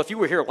accomplish? Well, if you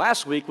were here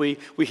last week, we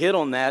hit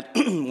on that.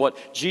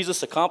 What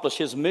Jesus accomplished,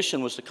 his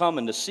mission was to come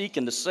and to seek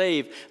and to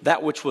save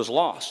that which was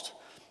lost.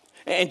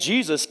 And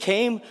Jesus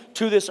came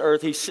to this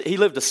earth. He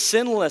lived a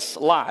sinless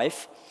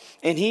life,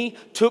 and he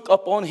took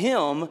upon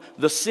him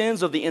the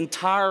sins of the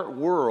entire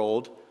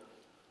world,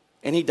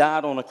 and he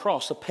died on a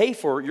cross to pay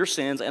for your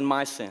sins and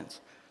my sins.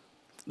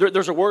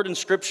 There's a word in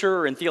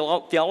Scripture and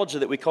theology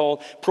that we call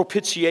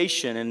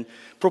propitiation. And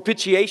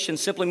propitiation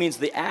simply means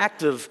the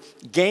act of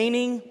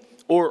gaining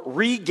or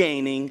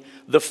regaining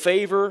the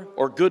favor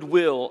or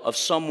goodwill of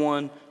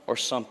someone or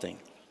something.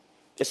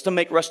 It's to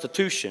make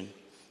restitution.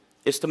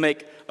 It's to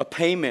make a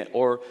payment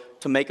or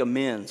to make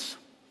amends.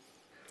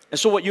 And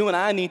so what you and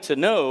I need to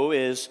know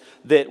is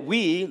that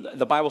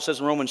the Bible says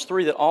in Romans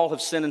 3, that all have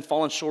sinned and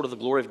fallen short of the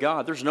glory of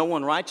God. There's no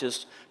one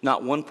righteous,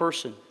 not one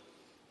person.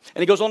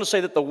 And he goes on to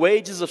say that the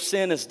wages of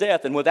sin is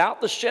death, and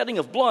without the shedding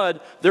of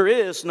blood, there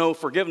is no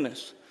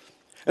forgiveness.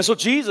 And so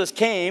Jesus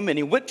came and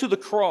he went to the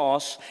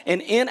cross,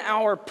 and in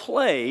our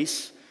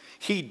place,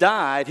 he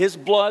died. His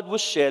blood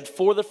was shed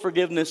for the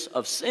forgiveness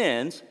of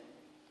sins.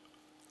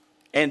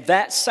 And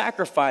that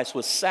sacrifice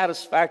was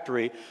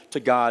satisfactory to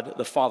God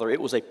the Father.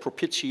 It was a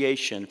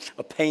propitiation,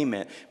 a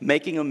payment,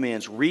 making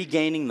amends,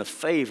 regaining the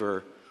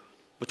favor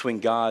between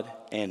God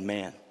and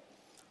man.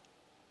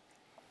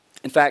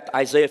 In fact,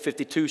 Isaiah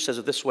 52 says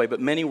it this way, but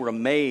many were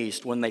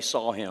amazed when they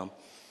saw him.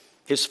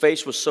 His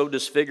face was so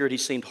disfigured he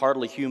seemed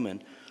hardly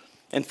human,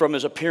 and from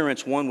his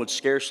appearance one would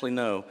scarcely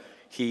know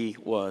he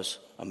was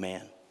a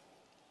man.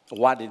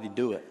 Why did he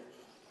do it?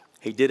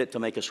 He did it to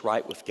make us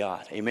right with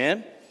God.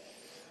 Amen?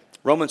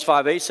 Romans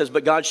 5:8 says,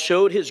 but God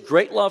showed his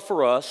great love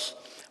for us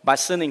by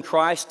sending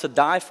Christ to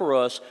die for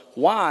us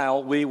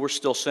while we were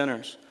still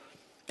sinners.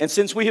 And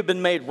since we have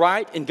been made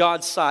right in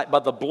God's sight by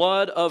the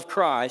blood of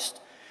Christ,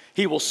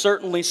 he will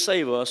certainly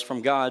save us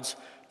from God's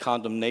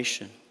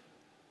condemnation.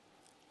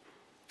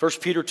 1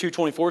 Peter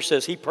 2:24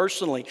 says he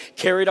personally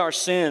carried our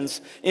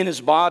sins in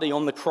his body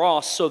on the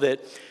cross so that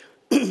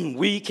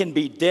we can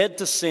be dead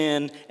to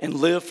sin and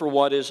live for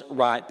what is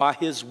right. By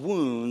his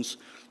wounds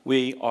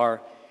we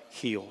are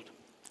healed.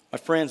 My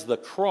friends, the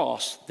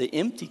cross, the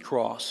empty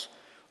cross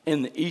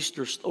in the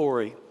Easter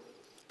story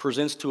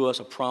presents to us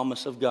a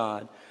promise of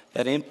God.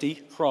 That empty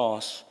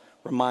cross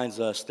reminds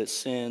us that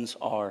sins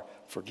are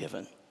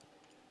forgiven.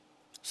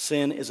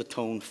 Sin is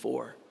atoned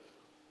for.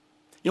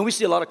 You know, we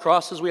see a lot of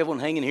crosses. We have one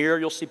hanging here.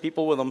 You'll see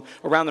people with them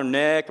around their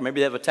neck, or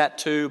maybe they have a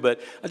tattoo.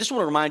 But I just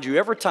want to remind you,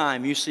 every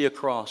time you see a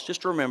cross,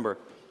 just remember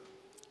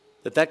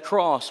that that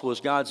cross was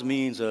God's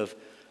means of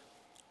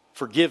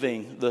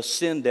forgiving the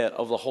sin debt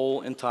of the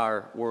whole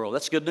entire world.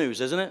 That's good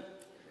news, isn't it?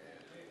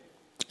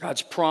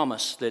 God's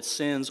promise that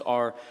sins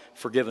are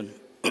forgiven.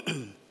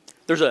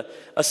 There's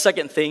a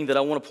second thing that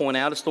I want to point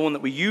out. It's the one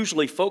that we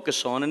usually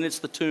focus on, and it's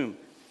the tomb.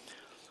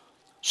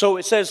 So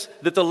it says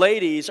that the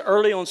ladies,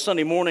 early on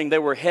Sunday morning, they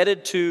were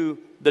headed to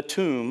the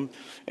tomb.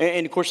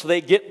 And of course, they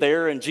get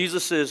there, and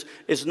Jesus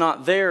is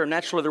not there.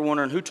 Naturally, they're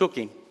wondering, who took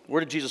him? Where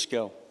did Jesus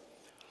go?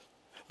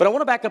 But I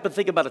want to back up and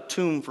think about a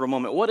tomb for a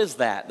moment. What is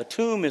that? The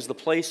tomb is the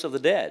place of the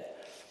dead.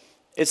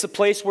 It's the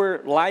place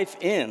where life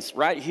ends,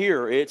 right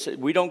here.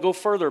 We don't go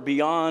further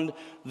beyond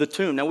the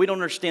tomb. Now, we don't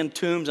understand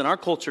tombs in our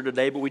culture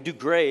today, but we do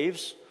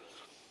graves.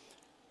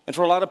 And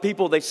for a lot of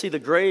people, they see the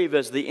grave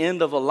as the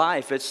end of a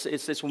life.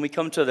 It's when we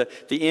come to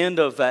the end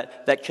of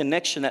that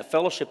connection, that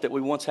fellowship that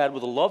we once had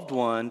with a loved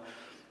one.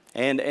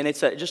 And it's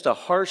just a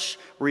harsh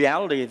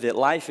reality that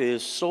life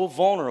is so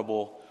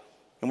vulnerable,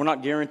 and we're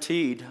not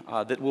guaranteed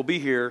that we'll be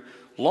here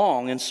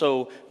long. And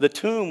so the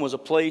tomb was a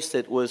place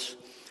that was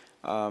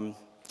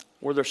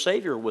where their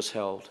Savior was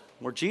held,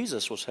 where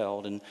Jesus was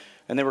held. And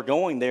they were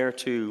going there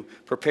to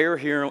prepare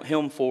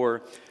him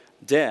for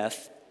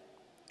death.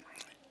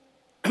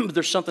 But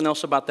there's something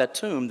else about that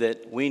tomb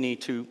that we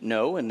need to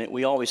know, and that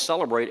we always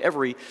celebrate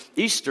every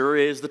Easter,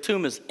 is the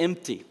tomb is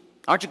empty.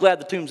 Aren't you glad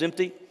the tomb's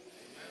empty?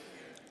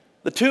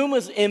 The tomb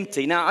is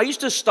empty. Now, I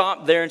used to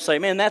stop there and say,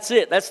 man, that's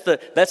it. That's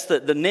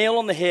the nail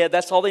on the head.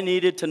 That's all they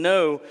needed to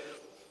know.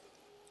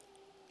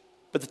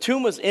 But the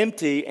tomb was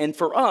empty, and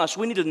for us,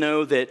 we need to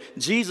know that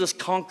Jesus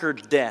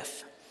conquered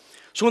death.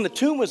 So when the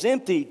tomb was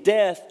empty,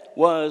 death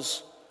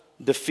was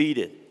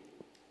defeated.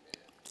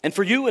 And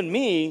for you and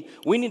me,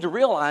 we need to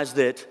realize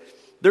that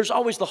there's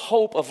always the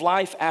hope of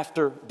life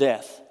after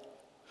death.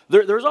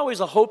 There's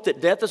always a hope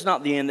that death is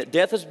not the end, that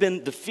death has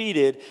been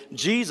defeated.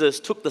 Jesus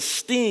took the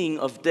sting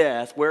of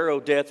death. Where, O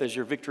death, is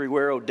your victory?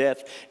 Where, O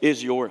death,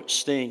 is your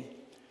sting?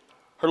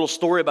 Heard a little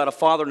story about a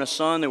father and a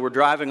son. They were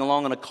driving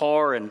along in a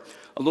car, and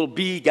a little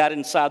bee got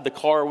inside the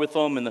car with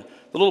them. And the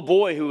little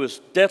boy, who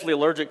was deathly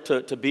allergic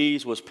to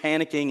bees, was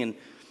panicking. And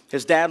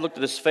his dad looked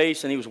at his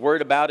face, and he was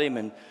worried about him.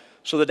 And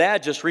so the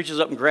dad just reaches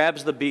up and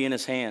grabs the bee in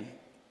his hand.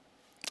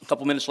 A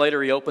couple minutes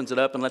later, he opens it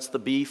up and lets the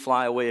bee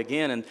fly away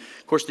again. And,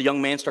 of course, the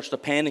young man starts to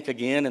panic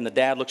again. And the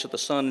dad looks at the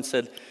son and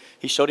said,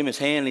 he showed him his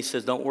hand, and he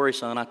says, don't worry,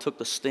 son, I took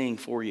the sting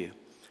for you.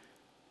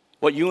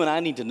 What you and I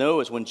need to know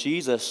is when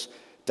Jesus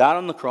died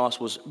on the cross,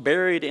 was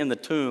buried in the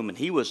tomb, and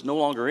he was no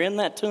longer in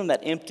that tomb,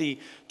 that empty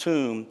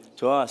tomb,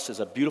 to us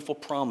is a beautiful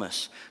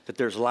promise that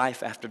there's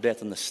life after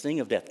death and the sting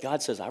of death.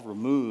 God says, I've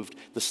removed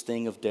the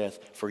sting of death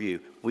for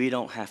you. We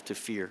don't have to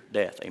fear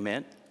death.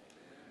 Amen?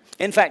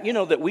 In fact, you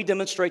know that we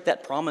demonstrate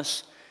that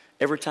promise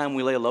every time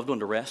we lay a loved one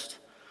to rest.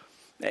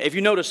 If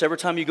you notice, every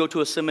time you go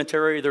to a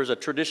cemetery, there's a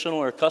traditional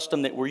or a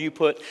custom where you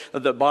put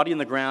the body in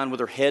the ground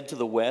with her head to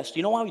the west.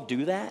 You know why we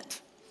do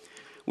that?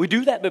 We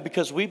do that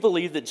because we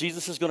believe that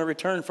Jesus is going to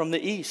return from the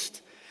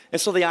east. And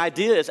so the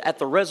idea is at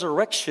the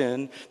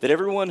resurrection that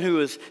everyone who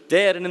is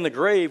dead and in the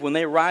grave, when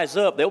they rise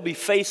up, they'll be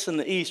facing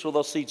the east where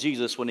they'll see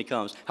Jesus when he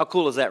comes. How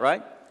cool is that,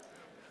 right?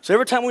 So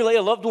every time we lay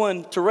a loved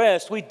one to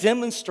rest, we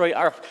demonstrate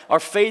our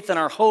faith and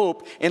our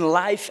hope in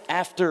life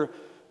after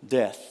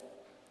death.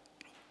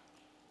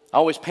 I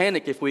always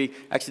panic if we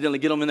accidentally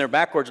get them in there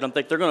backwards, and I'm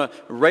thinking they're going to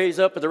raise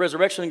up at the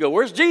resurrection and go,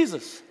 where's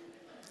Jesus?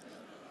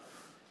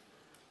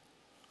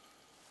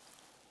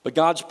 But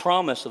God's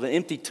promise of an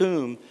empty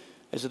tomb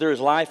is that there is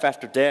life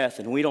after death,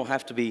 and we don't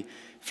have to be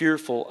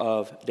fearful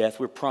of death.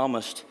 We're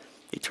promised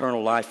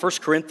eternal life. 1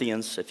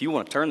 Corinthians, if you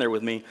want to turn there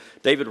with me,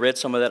 David read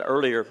some of that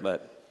earlier,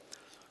 but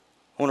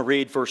I want to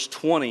read verse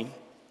 20.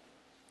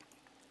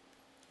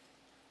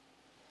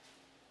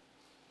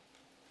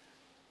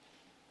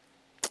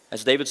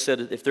 As David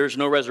said, if there's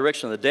no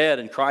resurrection of the dead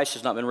and Christ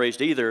has not been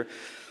raised either,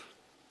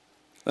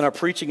 then our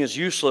preaching is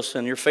useless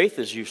and your faith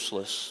is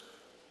useless.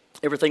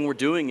 Everything we're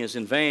doing is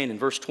in vain. In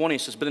verse 20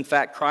 it says, but in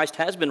fact Christ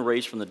has been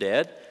raised from the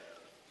dead,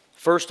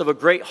 first of a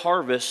great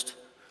harvest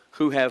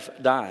who have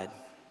died.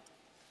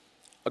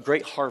 A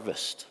great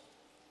harvest.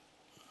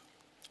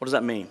 What does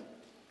that mean?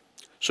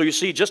 So you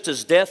see, just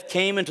as death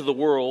came into the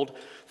world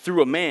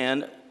through a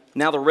man,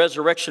 now the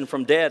resurrection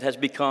from dead has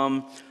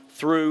become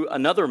through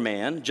another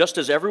man. Just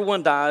as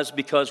everyone dies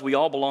because we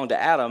all belong to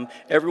Adam,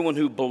 everyone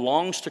who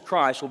belongs to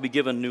Christ will be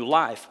given new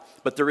life.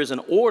 But there is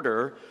an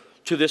order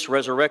to this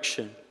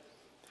resurrection.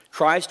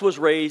 Christ was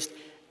raised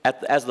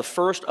as the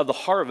first of the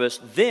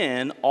harvest.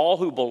 Then all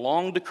who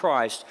belong to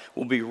Christ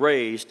will be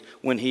raised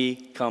when he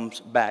comes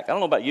back. I don't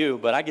know about you,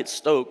 but I get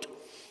stoked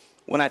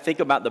when I think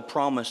about the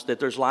promise that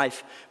there's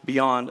life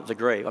beyond the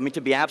grave. I mean,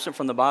 to be absent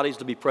from the body is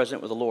to be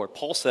present with the Lord.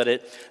 Paul said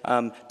it,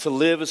 to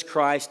live is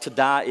Christ, to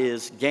die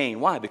is gain.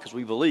 Why? Because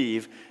we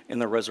believe in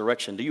the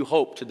resurrection. Do you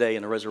hope today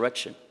in the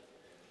resurrection?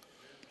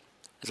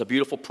 It's a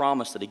beautiful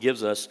promise that he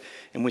gives us,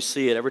 and we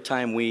see it every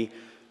time we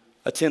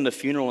attend a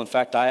funeral. In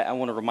fact, I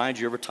want to remind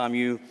you, every time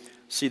you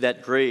see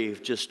that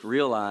grave, just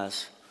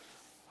realize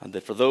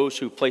that for those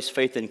who place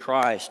faith in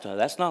Christ,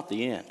 that's not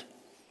the end.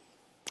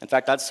 In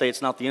fact, I'd say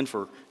it's not the end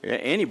for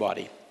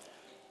anybody.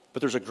 But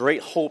there's a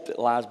great hope that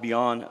lies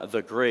beyond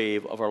the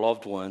grave of our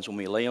loved ones when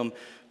we lay them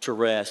to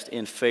rest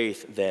in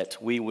faith that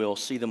we will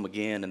see them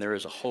again, and there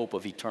is a hope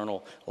of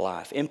eternal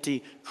life.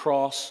 Empty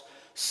cross,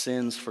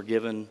 sins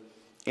forgiven.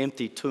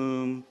 Empty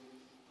tomb,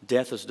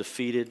 death is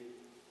defeated.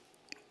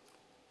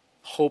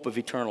 Hope of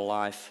eternal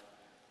life.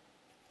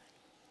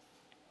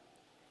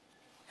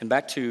 And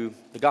back to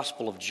the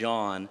Gospel of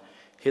John,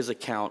 his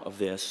account of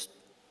this.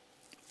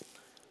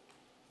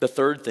 The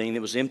third thing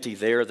that was empty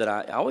there that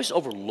I always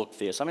overlook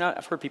this. I mean,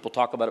 I've heard people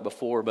talk about it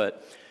before,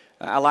 but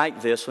I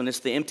like this one. It's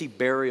the empty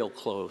burial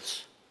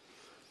clothes.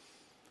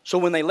 So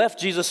when they left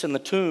Jesus in the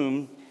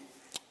tomb,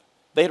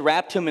 they had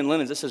wrapped him in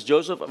linens. It says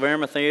Joseph of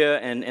Arimathea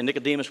and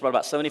Nicodemus brought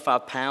about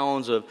 75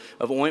 pounds of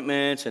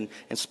ointments and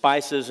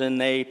spices,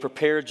 and they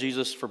prepared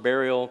Jesus for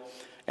burial.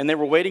 And they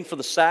were waiting for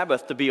the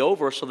Sabbath to be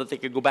over so that they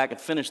could go back and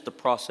finish the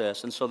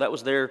process. And so that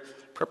was their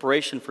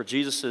preparation for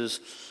Jesus'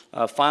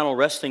 final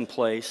resting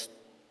place.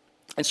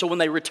 And so when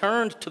they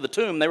returned to the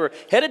tomb, they were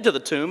headed to the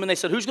tomb, and they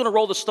said, who's going to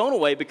roll the stone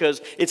away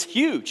because it's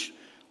huge?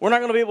 We're not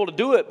going to be able to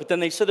do it. But then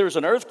they said there was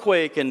an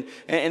earthquake, and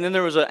then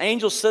there was an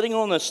angel sitting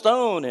on the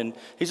stone. And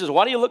he says,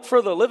 why do you look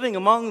for the living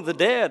among the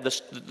dead?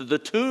 The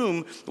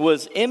tomb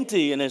was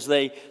empty, and as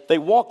they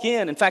walk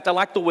in fact, I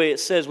like the way it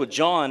says with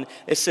John,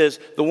 it says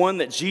the one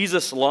that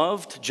Jesus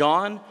loved,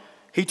 John,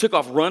 he took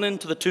off running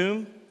to the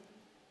tomb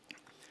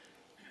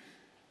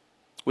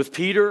with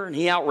Peter, and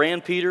he outran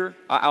Peter.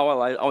 I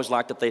always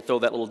like that they throw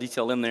that little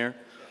detail in there.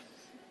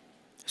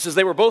 It says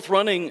they were both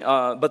running,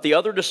 but the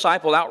other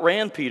disciple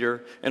outran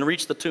Peter and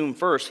reached the tomb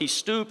first. He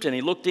stooped and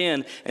he looked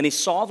in, and he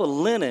saw the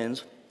linen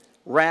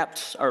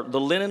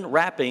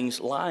wrappings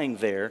lying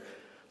there,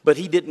 but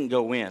he didn't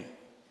go in.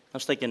 I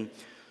was thinking,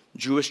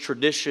 Jewish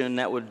tradition,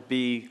 that would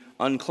be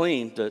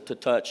unclean to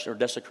touch or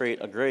desecrate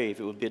a grave.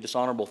 It would be a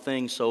dishonorable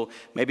thing. So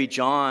maybe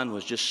John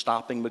was just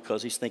stopping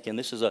because he's thinking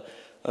this is a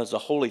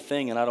holy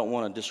thing, and I don't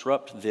want to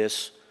disrupt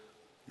this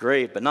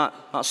grave. But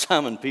not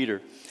Simon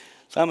Peter.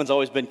 Simon's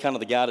always been kind of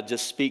the guy to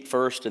just speak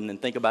first and then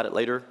think about it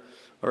later,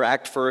 or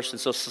act first. And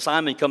so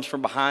Simon comes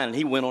from behind, and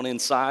he went on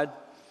inside.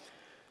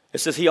 It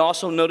says he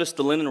also noticed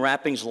the linen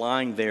wrappings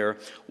lying there,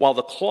 while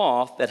the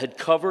cloth that had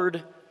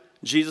covered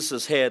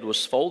Jesus' head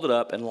was folded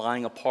up and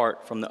lying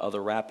apart from the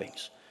other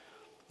wrappings.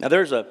 Now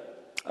there's a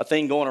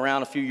thing going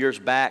around a few years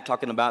back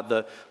talking about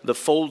the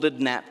folded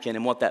napkin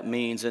and what that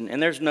means.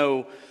 And there's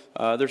no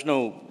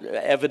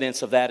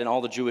evidence of that in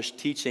all the Jewish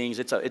teachings.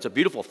 It's a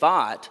beautiful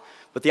thought.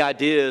 But the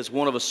idea is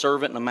one of a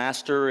servant and a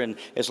master, and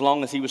as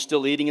long as he was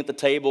still eating at the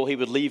table, he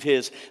would leave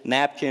his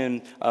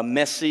napkin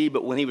messy,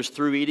 but when he was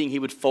through eating, he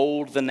would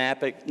fold the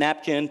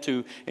napkin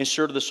to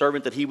ensure to the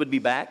servant that he would be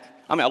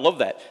back. I mean, I love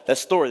that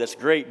story. That's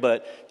great,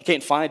 but you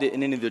can't find it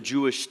in any of the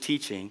Jewish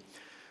teaching.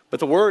 But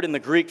the word in the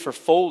Greek for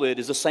folded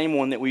is the same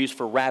one that we use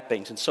for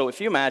wrappings. And so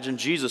if you imagine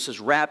Jesus is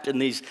wrapped in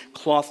these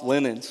cloth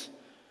linens,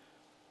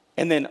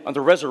 and then on the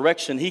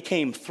resurrection, he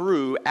came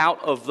through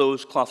out of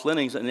those cloth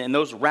linens, and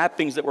those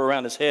wrappings that were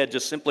around his head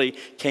just simply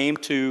came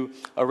to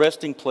a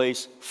resting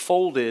place,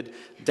 folded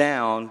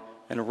down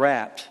and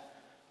wrapped.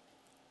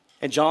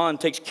 And John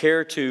takes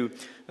care to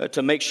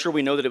make sure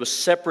we know that it was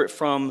separate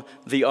from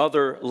the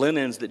other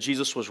linens that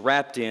Jesus was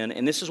wrapped in.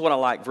 And this is what I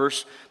like.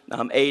 Verse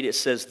 8, it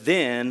says,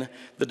 then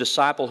the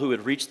disciple who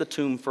had reached the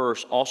tomb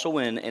first also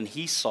went, and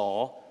he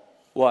saw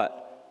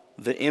what?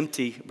 The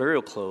empty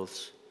burial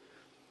clothes.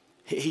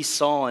 He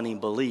saw and he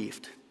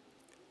believed.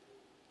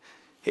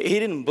 He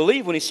didn't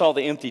believe when he saw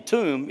the empty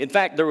tomb. In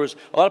fact, there was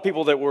a lot of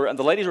people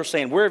the ladies were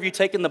saying, where have you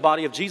taken the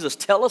body of Jesus?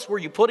 Tell us where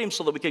you put him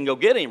so that we can go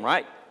get him,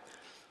 right?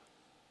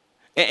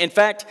 In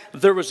fact,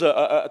 there was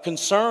a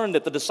concern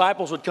that the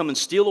disciples would come and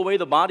steal away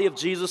the body of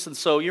Jesus. And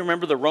so you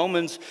remember the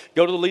Romans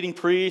go to the leading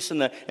priests and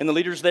the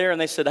leaders there,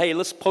 and they said, hey,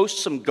 let's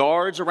post some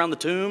guards around the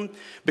tomb,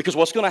 because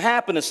what's going to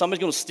happen is somebody's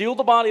going to steal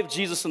the body of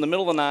Jesus in the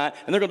middle of the night,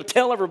 and they're going to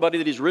tell everybody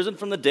that he's risen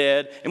from the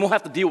dead, and we'll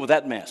have to deal with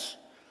that mess.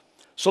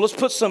 So let's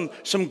put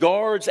some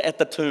guards at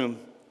the tomb.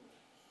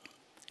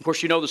 Of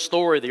course, you know the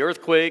story, the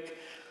earthquake.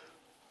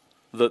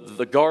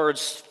 The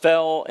guards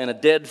fell in a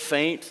dead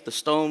faint. The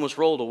stone was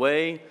rolled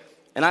away.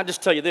 And I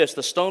just tell you this,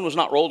 the stone was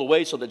not rolled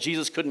away so that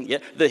Jesus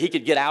that he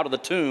could get out of the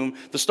tomb.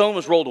 The stone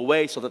was rolled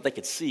away so that they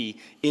could see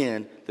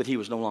in that he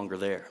was no longer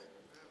there.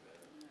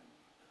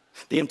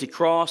 The empty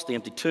cross, the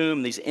empty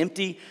tomb, these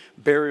empty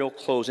burial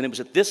clothes. And it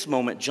was at this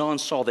moment John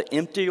saw the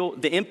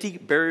empty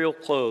burial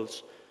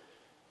clothes,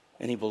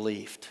 and he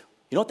believed.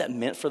 You know what that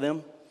meant for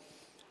them?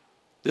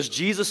 This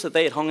Jesus that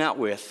they had hung out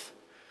with,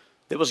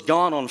 that was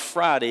gone on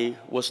Friday,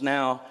 was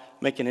now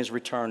making his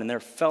return, and their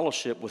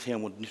fellowship with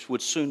him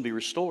would soon be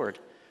restored.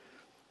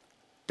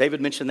 David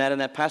mentioned that in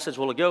that passage a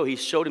while ago. He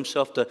showed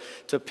himself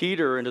to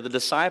Peter and to the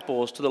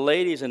disciples, to the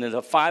ladies, and to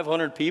the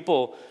 500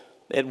 people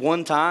at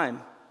one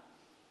time.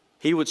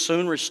 He would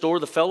soon restore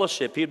the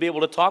fellowship. He'd be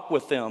able to talk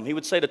with them. He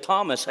would say to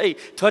Thomas, hey,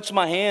 touch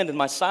my hand and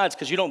my sides,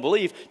 because you don't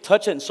believe.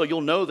 Touch it, and so you'll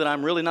know that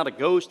I'm really not a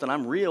ghost and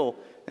I'm real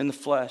in the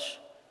flesh.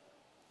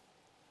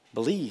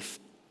 Believe.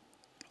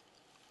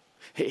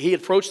 He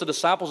approached the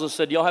disciples and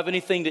said, y'all have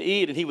anything to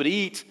eat? And he would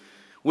eat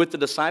with the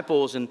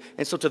disciples. And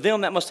so to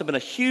them, that must have been a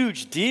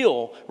huge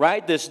deal,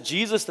 right? This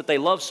Jesus that they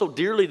loved so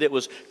dearly that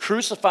was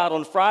crucified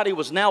on Friday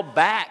was now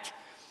back.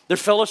 Their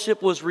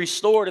fellowship was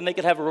restored, and they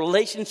could have a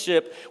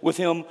relationship with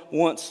him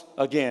once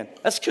again.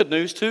 That's good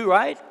news too,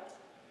 right?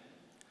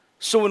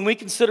 So when we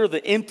consider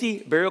the empty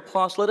burial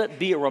cloths, let it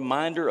be a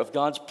reminder of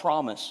God's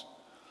promise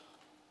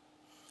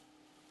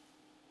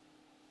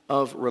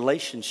of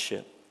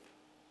relationship.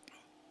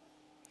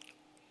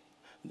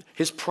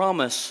 His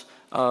promise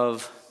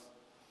of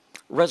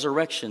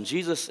resurrection.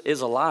 Jesus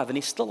is alive, and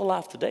he's still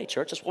alive today,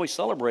 church. That's what we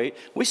celebrate.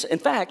 In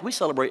fact, we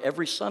celebrate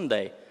every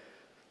Sunday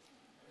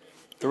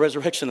the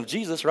resurrection of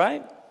Jesus,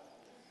 right?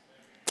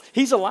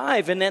 He's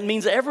alive, and that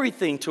means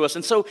everything to us.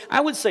 And so I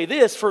would say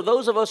this, for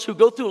those of us who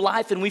go through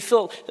life and we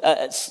feel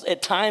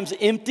at times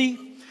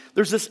empty,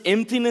 there's this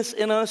emptiness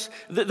in us.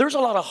 There's a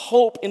lot of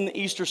hope in the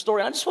Easter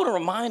story. I just want to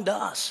remind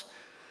us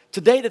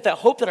today that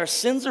hope that our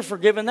sins are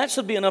forgiven, that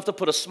should be enough to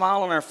put a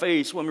smile on our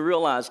face when we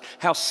realize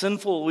how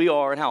sinful we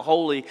are and how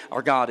holy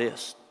our God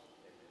is.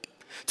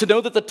 To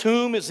know that the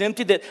tomb is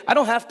empty, that I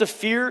don't have to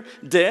fear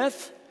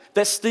death,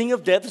 that sting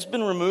of death has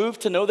been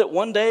removed. To know that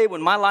one day when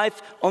my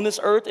life on this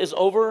earth is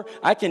over,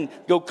 I can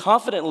go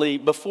confidently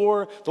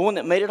before the one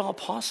that made it all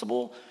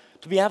possible.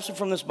 To be absent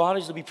from this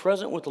body is to be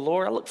present with the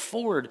Lord. I look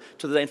forward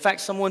to the day. In fact,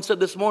 someone said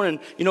this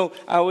morning, I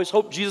always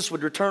hoped Jesus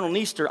would return on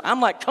Easter.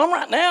 I'm like, come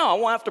right now, I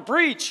won't have to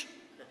preach.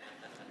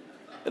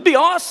 It'd be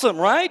awesome,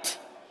 right?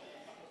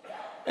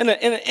 In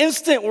an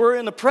instant, we're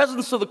in the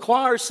presence of the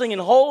choir singing,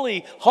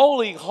 holy,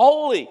 holy,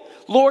 holy,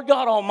 Lord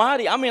God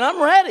Almighty. I mean,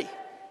 I'm ready.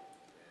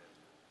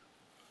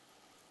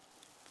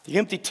 The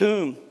empty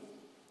tomb,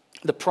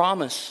 the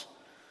promise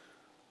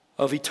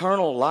of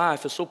eternal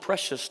life is so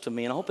precious to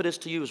me, and I hope it is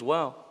to you as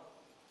well.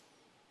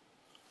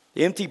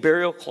 The empty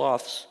burial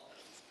cloths,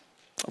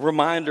 a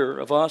reminder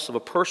of us of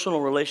a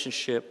personal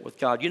relationship with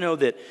God. You know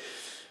that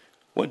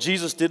what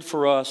Jesus did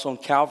for us on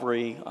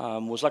Calvary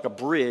was like a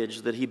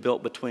bridge that he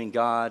built between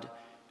God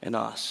and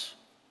us.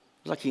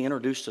 It was like he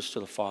introduced us to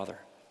the Father.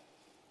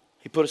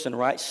 He put us in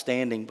right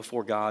standing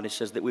before God. He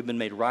says that we've been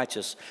made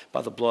righteous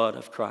by the blood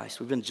of Christ.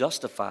 We've been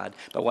justified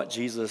by what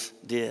Jesus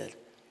did.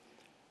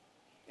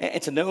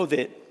 And to know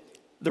that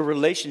the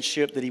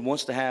relationship that he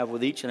wants to have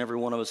with each and every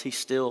one of us, he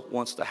still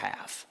wants to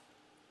have.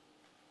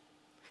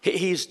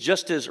 He's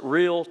just as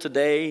real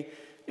today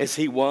as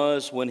he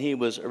was when he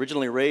was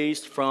originally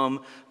raised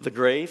from the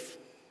grave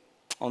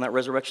on that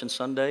Resurrection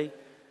Sunday.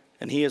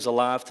 And he is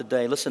alive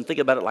today. Listen, think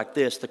about it like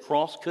this. The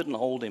cross couldn't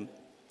hold him.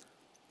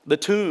 The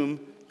tomb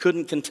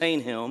couldn't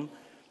contain him.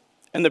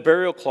 And the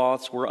burial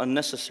cloths were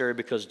unnecessary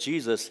because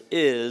Jesus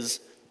is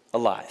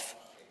alive.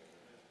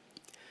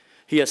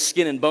 He has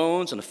skin and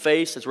bones and a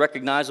face that's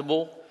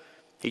recognizable.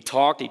 He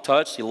talked, he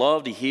touched, he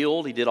loved, he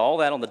healed. He did all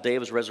that on the day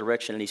of his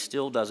resurrection, and he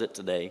still does it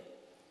today.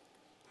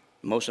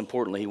 Most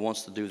importantly, he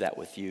wants to do that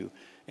with you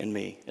and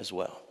me as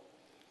well.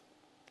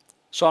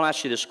 So I'll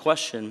ask you this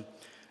question,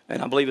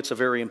 and I believe it's a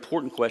very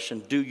important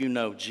question. Do you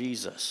know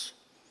Jesus?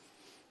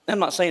 I'm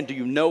not saying do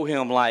you know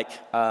him like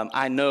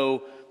I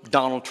know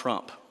Donald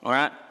Trump, all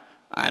right?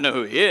 I know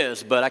who he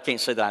is, but I can't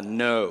say that I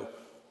know.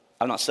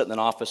 I'm not sitting in an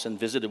office and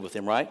visited with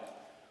him, right?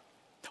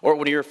 Or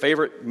one of your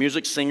favorite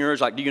music singers,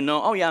 like, do you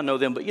know? Oh, yeah, I know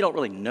them, but you don't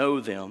really know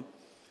them.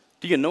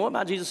 Do you know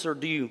about Jesus, or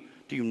do you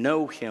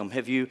know him?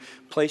 Have you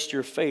placed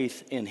your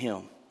faith in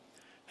him?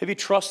 Have you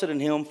trusted in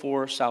him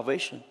for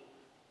salvation?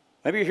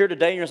 Maybe you're here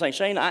today and you're saying,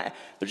 Shane, there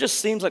just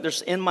seems like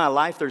in my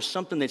life there's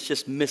something that's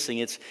just missing.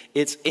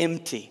 It's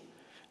empty.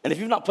 And if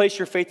you've not placed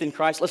your faith in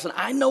Christ, listen,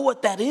 I know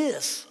what that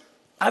is.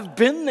 I've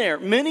been there.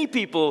 Many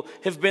people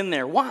have been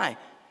there. Why?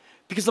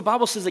 Because the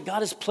Bible says that God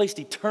has placed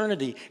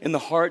eternity in the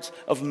hearts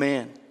of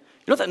man. You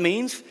know what that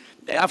means?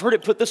 I've heard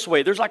it put this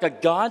way. There's like a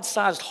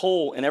God-sized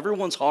hole in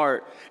everyone's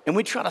heart, and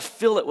we try to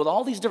fill it with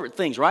all these different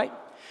things, right?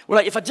 We're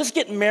like, if I just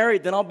get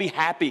married, then I'll be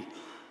happy.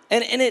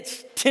 And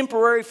it's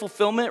temporary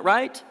fulfillment,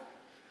 right?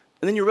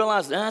 And then you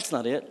realize, that's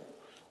not it.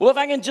 Well, if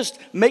I can just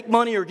make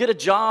money or get a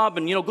job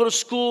and, go to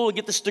school and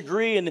get this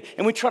degree, and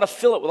we try to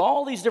fill it with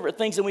all these different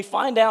things, and we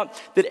find out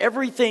that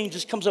everything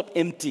just comes up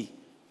empty.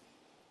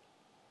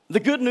 The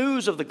good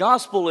news of the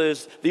gospel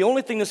is the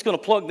only thing that's going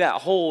to plug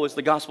that hole is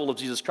the gospel of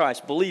Jesus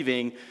Christ,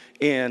 believing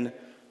in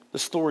the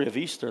story of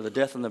Easter, the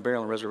death and the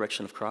burial and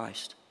resurrection of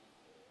Christ.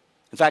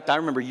 In fact, I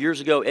remember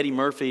years ago, Eddie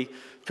Murphy,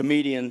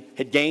 comedian,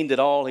 had gained it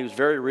all. He was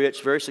very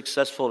rich, very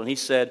successful, and he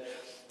said,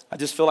 I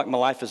just feel like my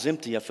life is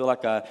empty. I feel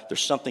like there's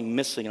something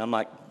missing. And I'm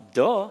like,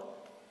 duh,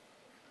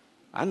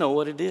 I know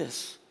what it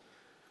is.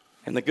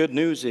 And the good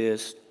news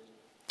is,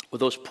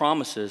 with those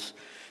promises,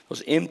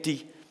 those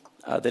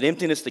that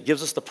emptiness that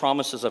gives us the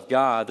promises of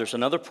God, there's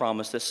another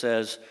promise that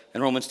says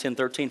in Romans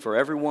 10:13, for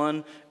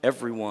everyone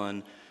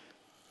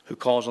who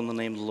calls on the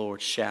name of the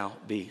Lord shall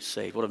be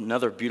saved. What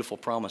another beautiful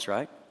promise,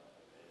 right?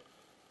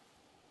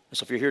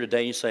 So if you're here today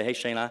and you say, hey,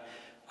 Shane, I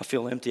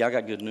feel empty, I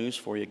got good news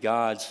for you.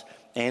 God's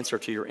answer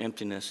to your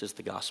emptiness is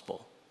the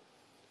gospel.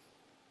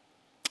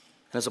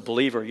 And as a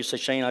believer, you say,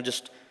 Shane,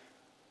 it's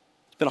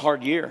been a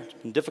hard year. It's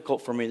been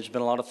difficult for me. There's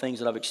been a lot of things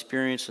that I've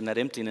experienced in that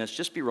emptiness.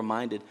 Just be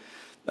reminded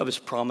of his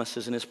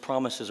promises, and his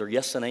promises are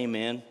yes and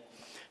amen.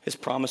 His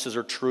promises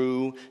are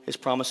true. His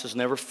promises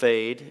never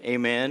fade.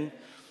 Amen.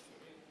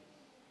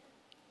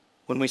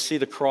 When we see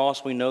the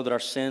cross, we know that our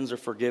sins are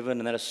forgiven,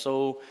 and that is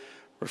so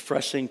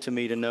refreshing to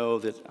me to know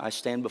that I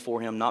stand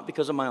before him, not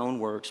because of my own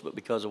works, but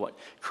because of what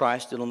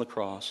Christ did on the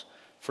cross,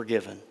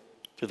 forgiven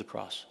through the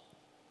cross.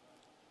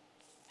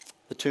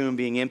 The tomb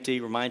being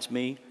empty reminds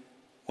me,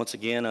 once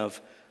again,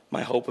 of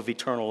my hope of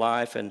eternal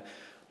life and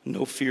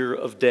no fear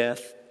of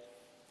death.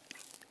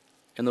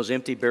 And those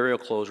empty burial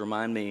clothes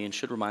remind me and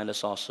should remind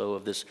us also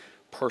of this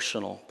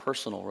personal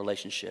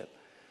relationship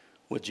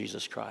with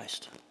Jesus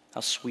Christ.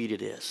 How sweet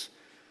it is.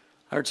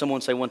 I heard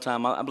someone say one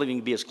time, I believe you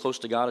can be as close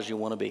to God as you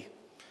want to be.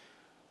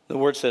 The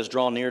word says,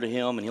 draw near to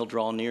him and he'll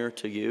draw near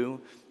to you.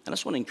 And I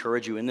just want to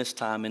encourage you in this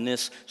time, in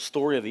this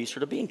story of Easter,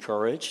 to be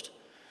encouraged.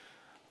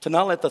 To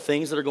not let the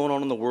things that are going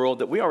on in the world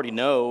that we already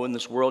know, in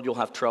this world you'll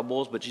have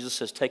troubles, but Jesus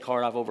says, take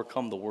heart, I've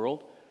overcome the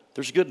world.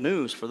 There's good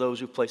news for those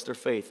who place their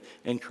faith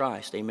in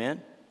Christ.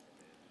 Amen?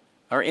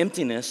 Our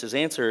emptiness is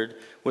answered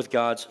with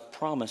God's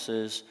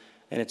promises,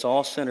 and it's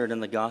all centered in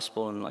the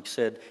gospel. And like I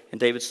said, and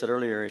David said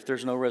earlier, if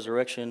there's no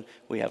resurrection,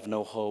 we have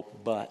no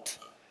hope, but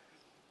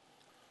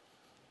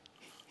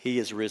he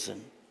is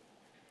risen.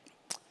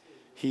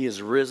 He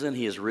is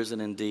risen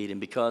indeed.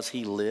 And because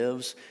he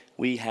lives,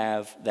 we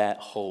have that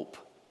hope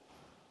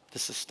that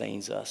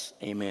sustains us.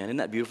 Amen. Isn't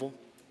that beautiful?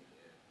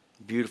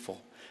 Beautiful.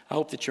 I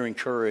hope that you're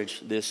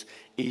encouraged this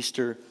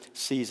Easter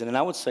season. And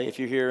I would say if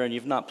you're here and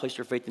you've not placed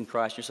your faith in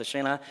Christ, you say,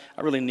 Shane, I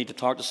really need to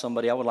talk to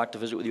somebody. I would like to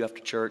visit with you after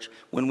church.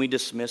 When we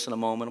dismiss in a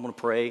moment, I'm going to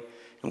pray.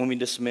 And when we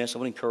dismiss, I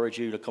would encourage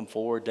you to come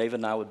forward. David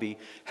and I would be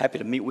happy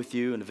to meet with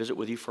you and to visit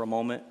with you for a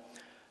moment.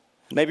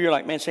 Maybe you're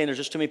like, man, Shane, there's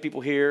just too many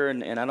people here,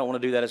 and I don't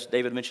want to do that. As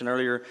David mentioned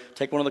earlier,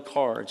 take one of the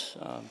cards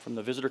from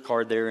the visitor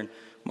card there and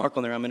mark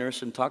on there, I'm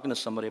interested in talking to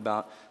somebody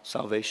about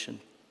salvation.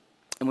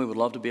 And we would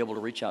love to be able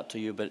to reach out to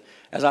you. But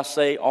as I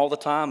say all the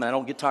time, and I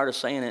don't get tired of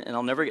saying it, and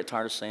I'll never get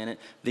tired of saying it,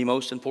 the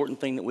most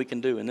important thing that we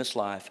can do in this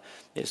life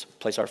is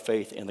place our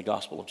faith in the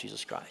gospel of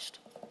Jesus Christ.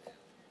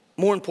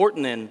 More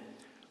important than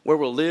where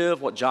we'll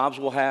live, what jobs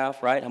we'll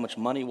have, right? How much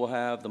money we'll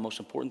have. The most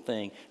important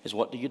thing is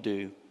what do you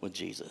do with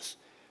Jesus?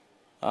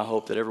 I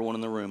hope that everyone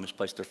in the room has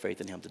placed their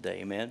faith in him today.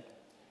 Amen?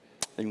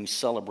 And we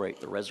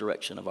celebrate the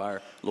resurrection of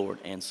our Lord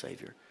and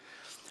Savior.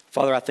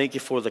 Father, I thank you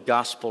for the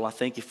gospel. I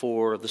thank you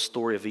for the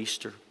story of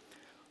Easter.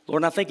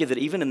 Lord, and I thank you that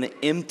even in the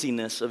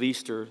emptiness of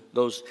Easter,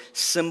 those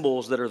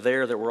symbols that are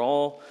there, that we're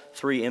all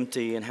three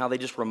empty, and how they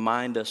just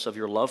remind us of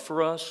your love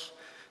for us.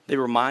 They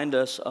remind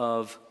us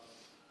of,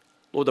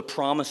 Lord, the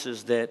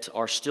promises that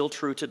are still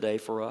true today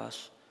for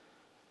us.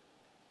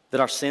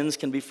 That our sins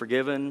can be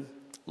forgiven.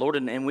 Lord,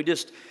 and we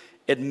just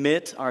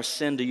admit our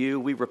sin to you.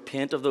 We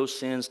repent of those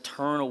sins,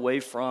 turn away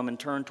from and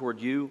turn toward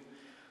you.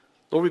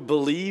 Lord, we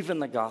believe in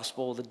the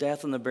gospel, the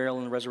death and the burial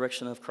and the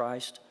resurrection of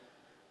Christ,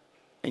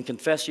 and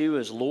confess you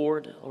as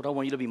Lord. Lord, I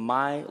want you to be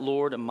my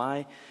Lord and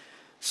my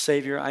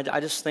Savior. I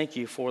just thank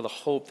you for the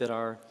hope that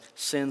our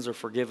sins are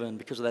forgiven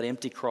because of that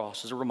empty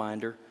cross as a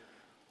reminder.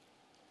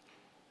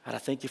 And I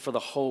thank you for the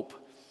hope,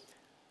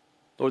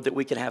 Lord, that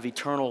we can have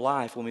eternal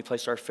life when we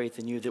place our faith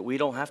in you, that we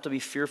don't have to be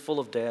fearful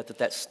of death,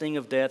 that sting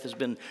of death has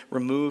been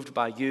removed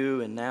by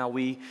you, and now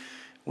we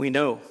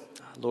know,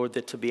 Lord,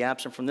 that to be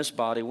absent from this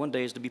body one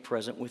day is to be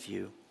present with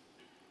you.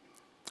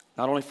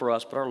 Not only for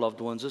us, but our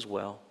loved ones as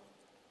well.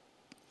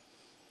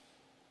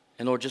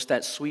 And Lord, just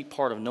that sweet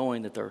part of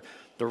knowing that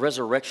the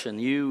resurrection,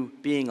 you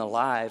being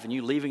alive and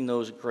you leaving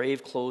those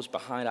grave clothes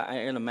behind,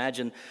 I can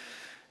imagine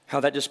how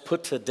that just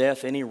put to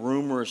death any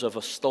rumors of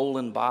a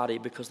stolen body,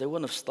 because they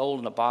wouldn't have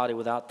stolen a body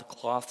without the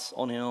cloths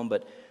on him,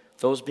 but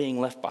those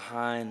being left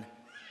behind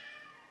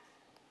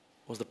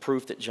was the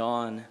proof that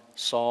John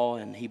saw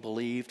and he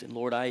believed. And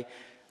Lord, I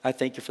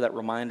thank you for that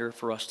reminder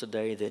for us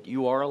today that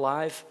you are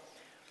alive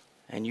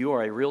and you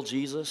are a real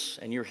Jesus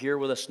and you're here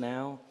with us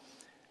now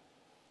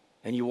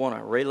and you want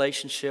a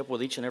relationship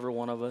with each and every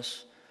one of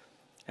us.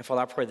 And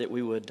Father, I pray that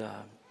we would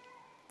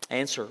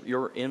answer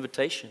your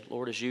invitation,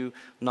 Lord, as you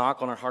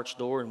knock on our heart's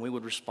door, and we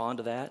would respond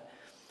to that.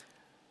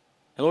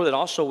 And Lord, that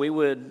also we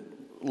would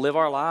live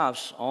our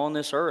lives on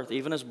this earth,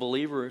 even as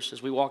believers,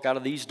 as we walk out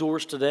of these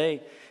doors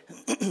today,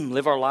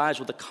 live our lives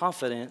with the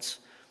confidence,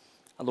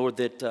 Lord,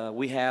 that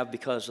we have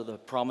because of the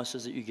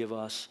promises that you give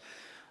us,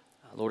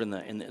 Lord,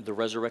 in the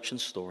resurrection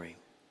story.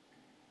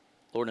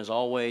 Lord, and as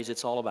always,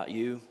 it's all about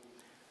you.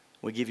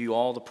 We give you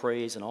all the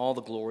praise and all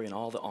the glory and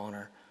all the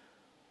honor.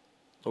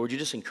 Lord, you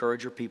just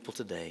encourage your people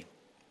today.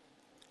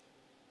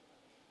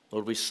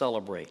 Lord, we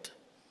celebrate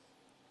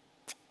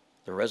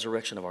the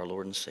resurrection of our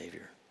Lord and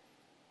Savior.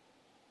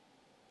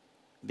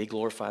 Be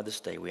glorified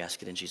this day. We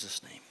ask it in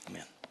Jesus' name.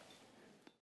 Amen.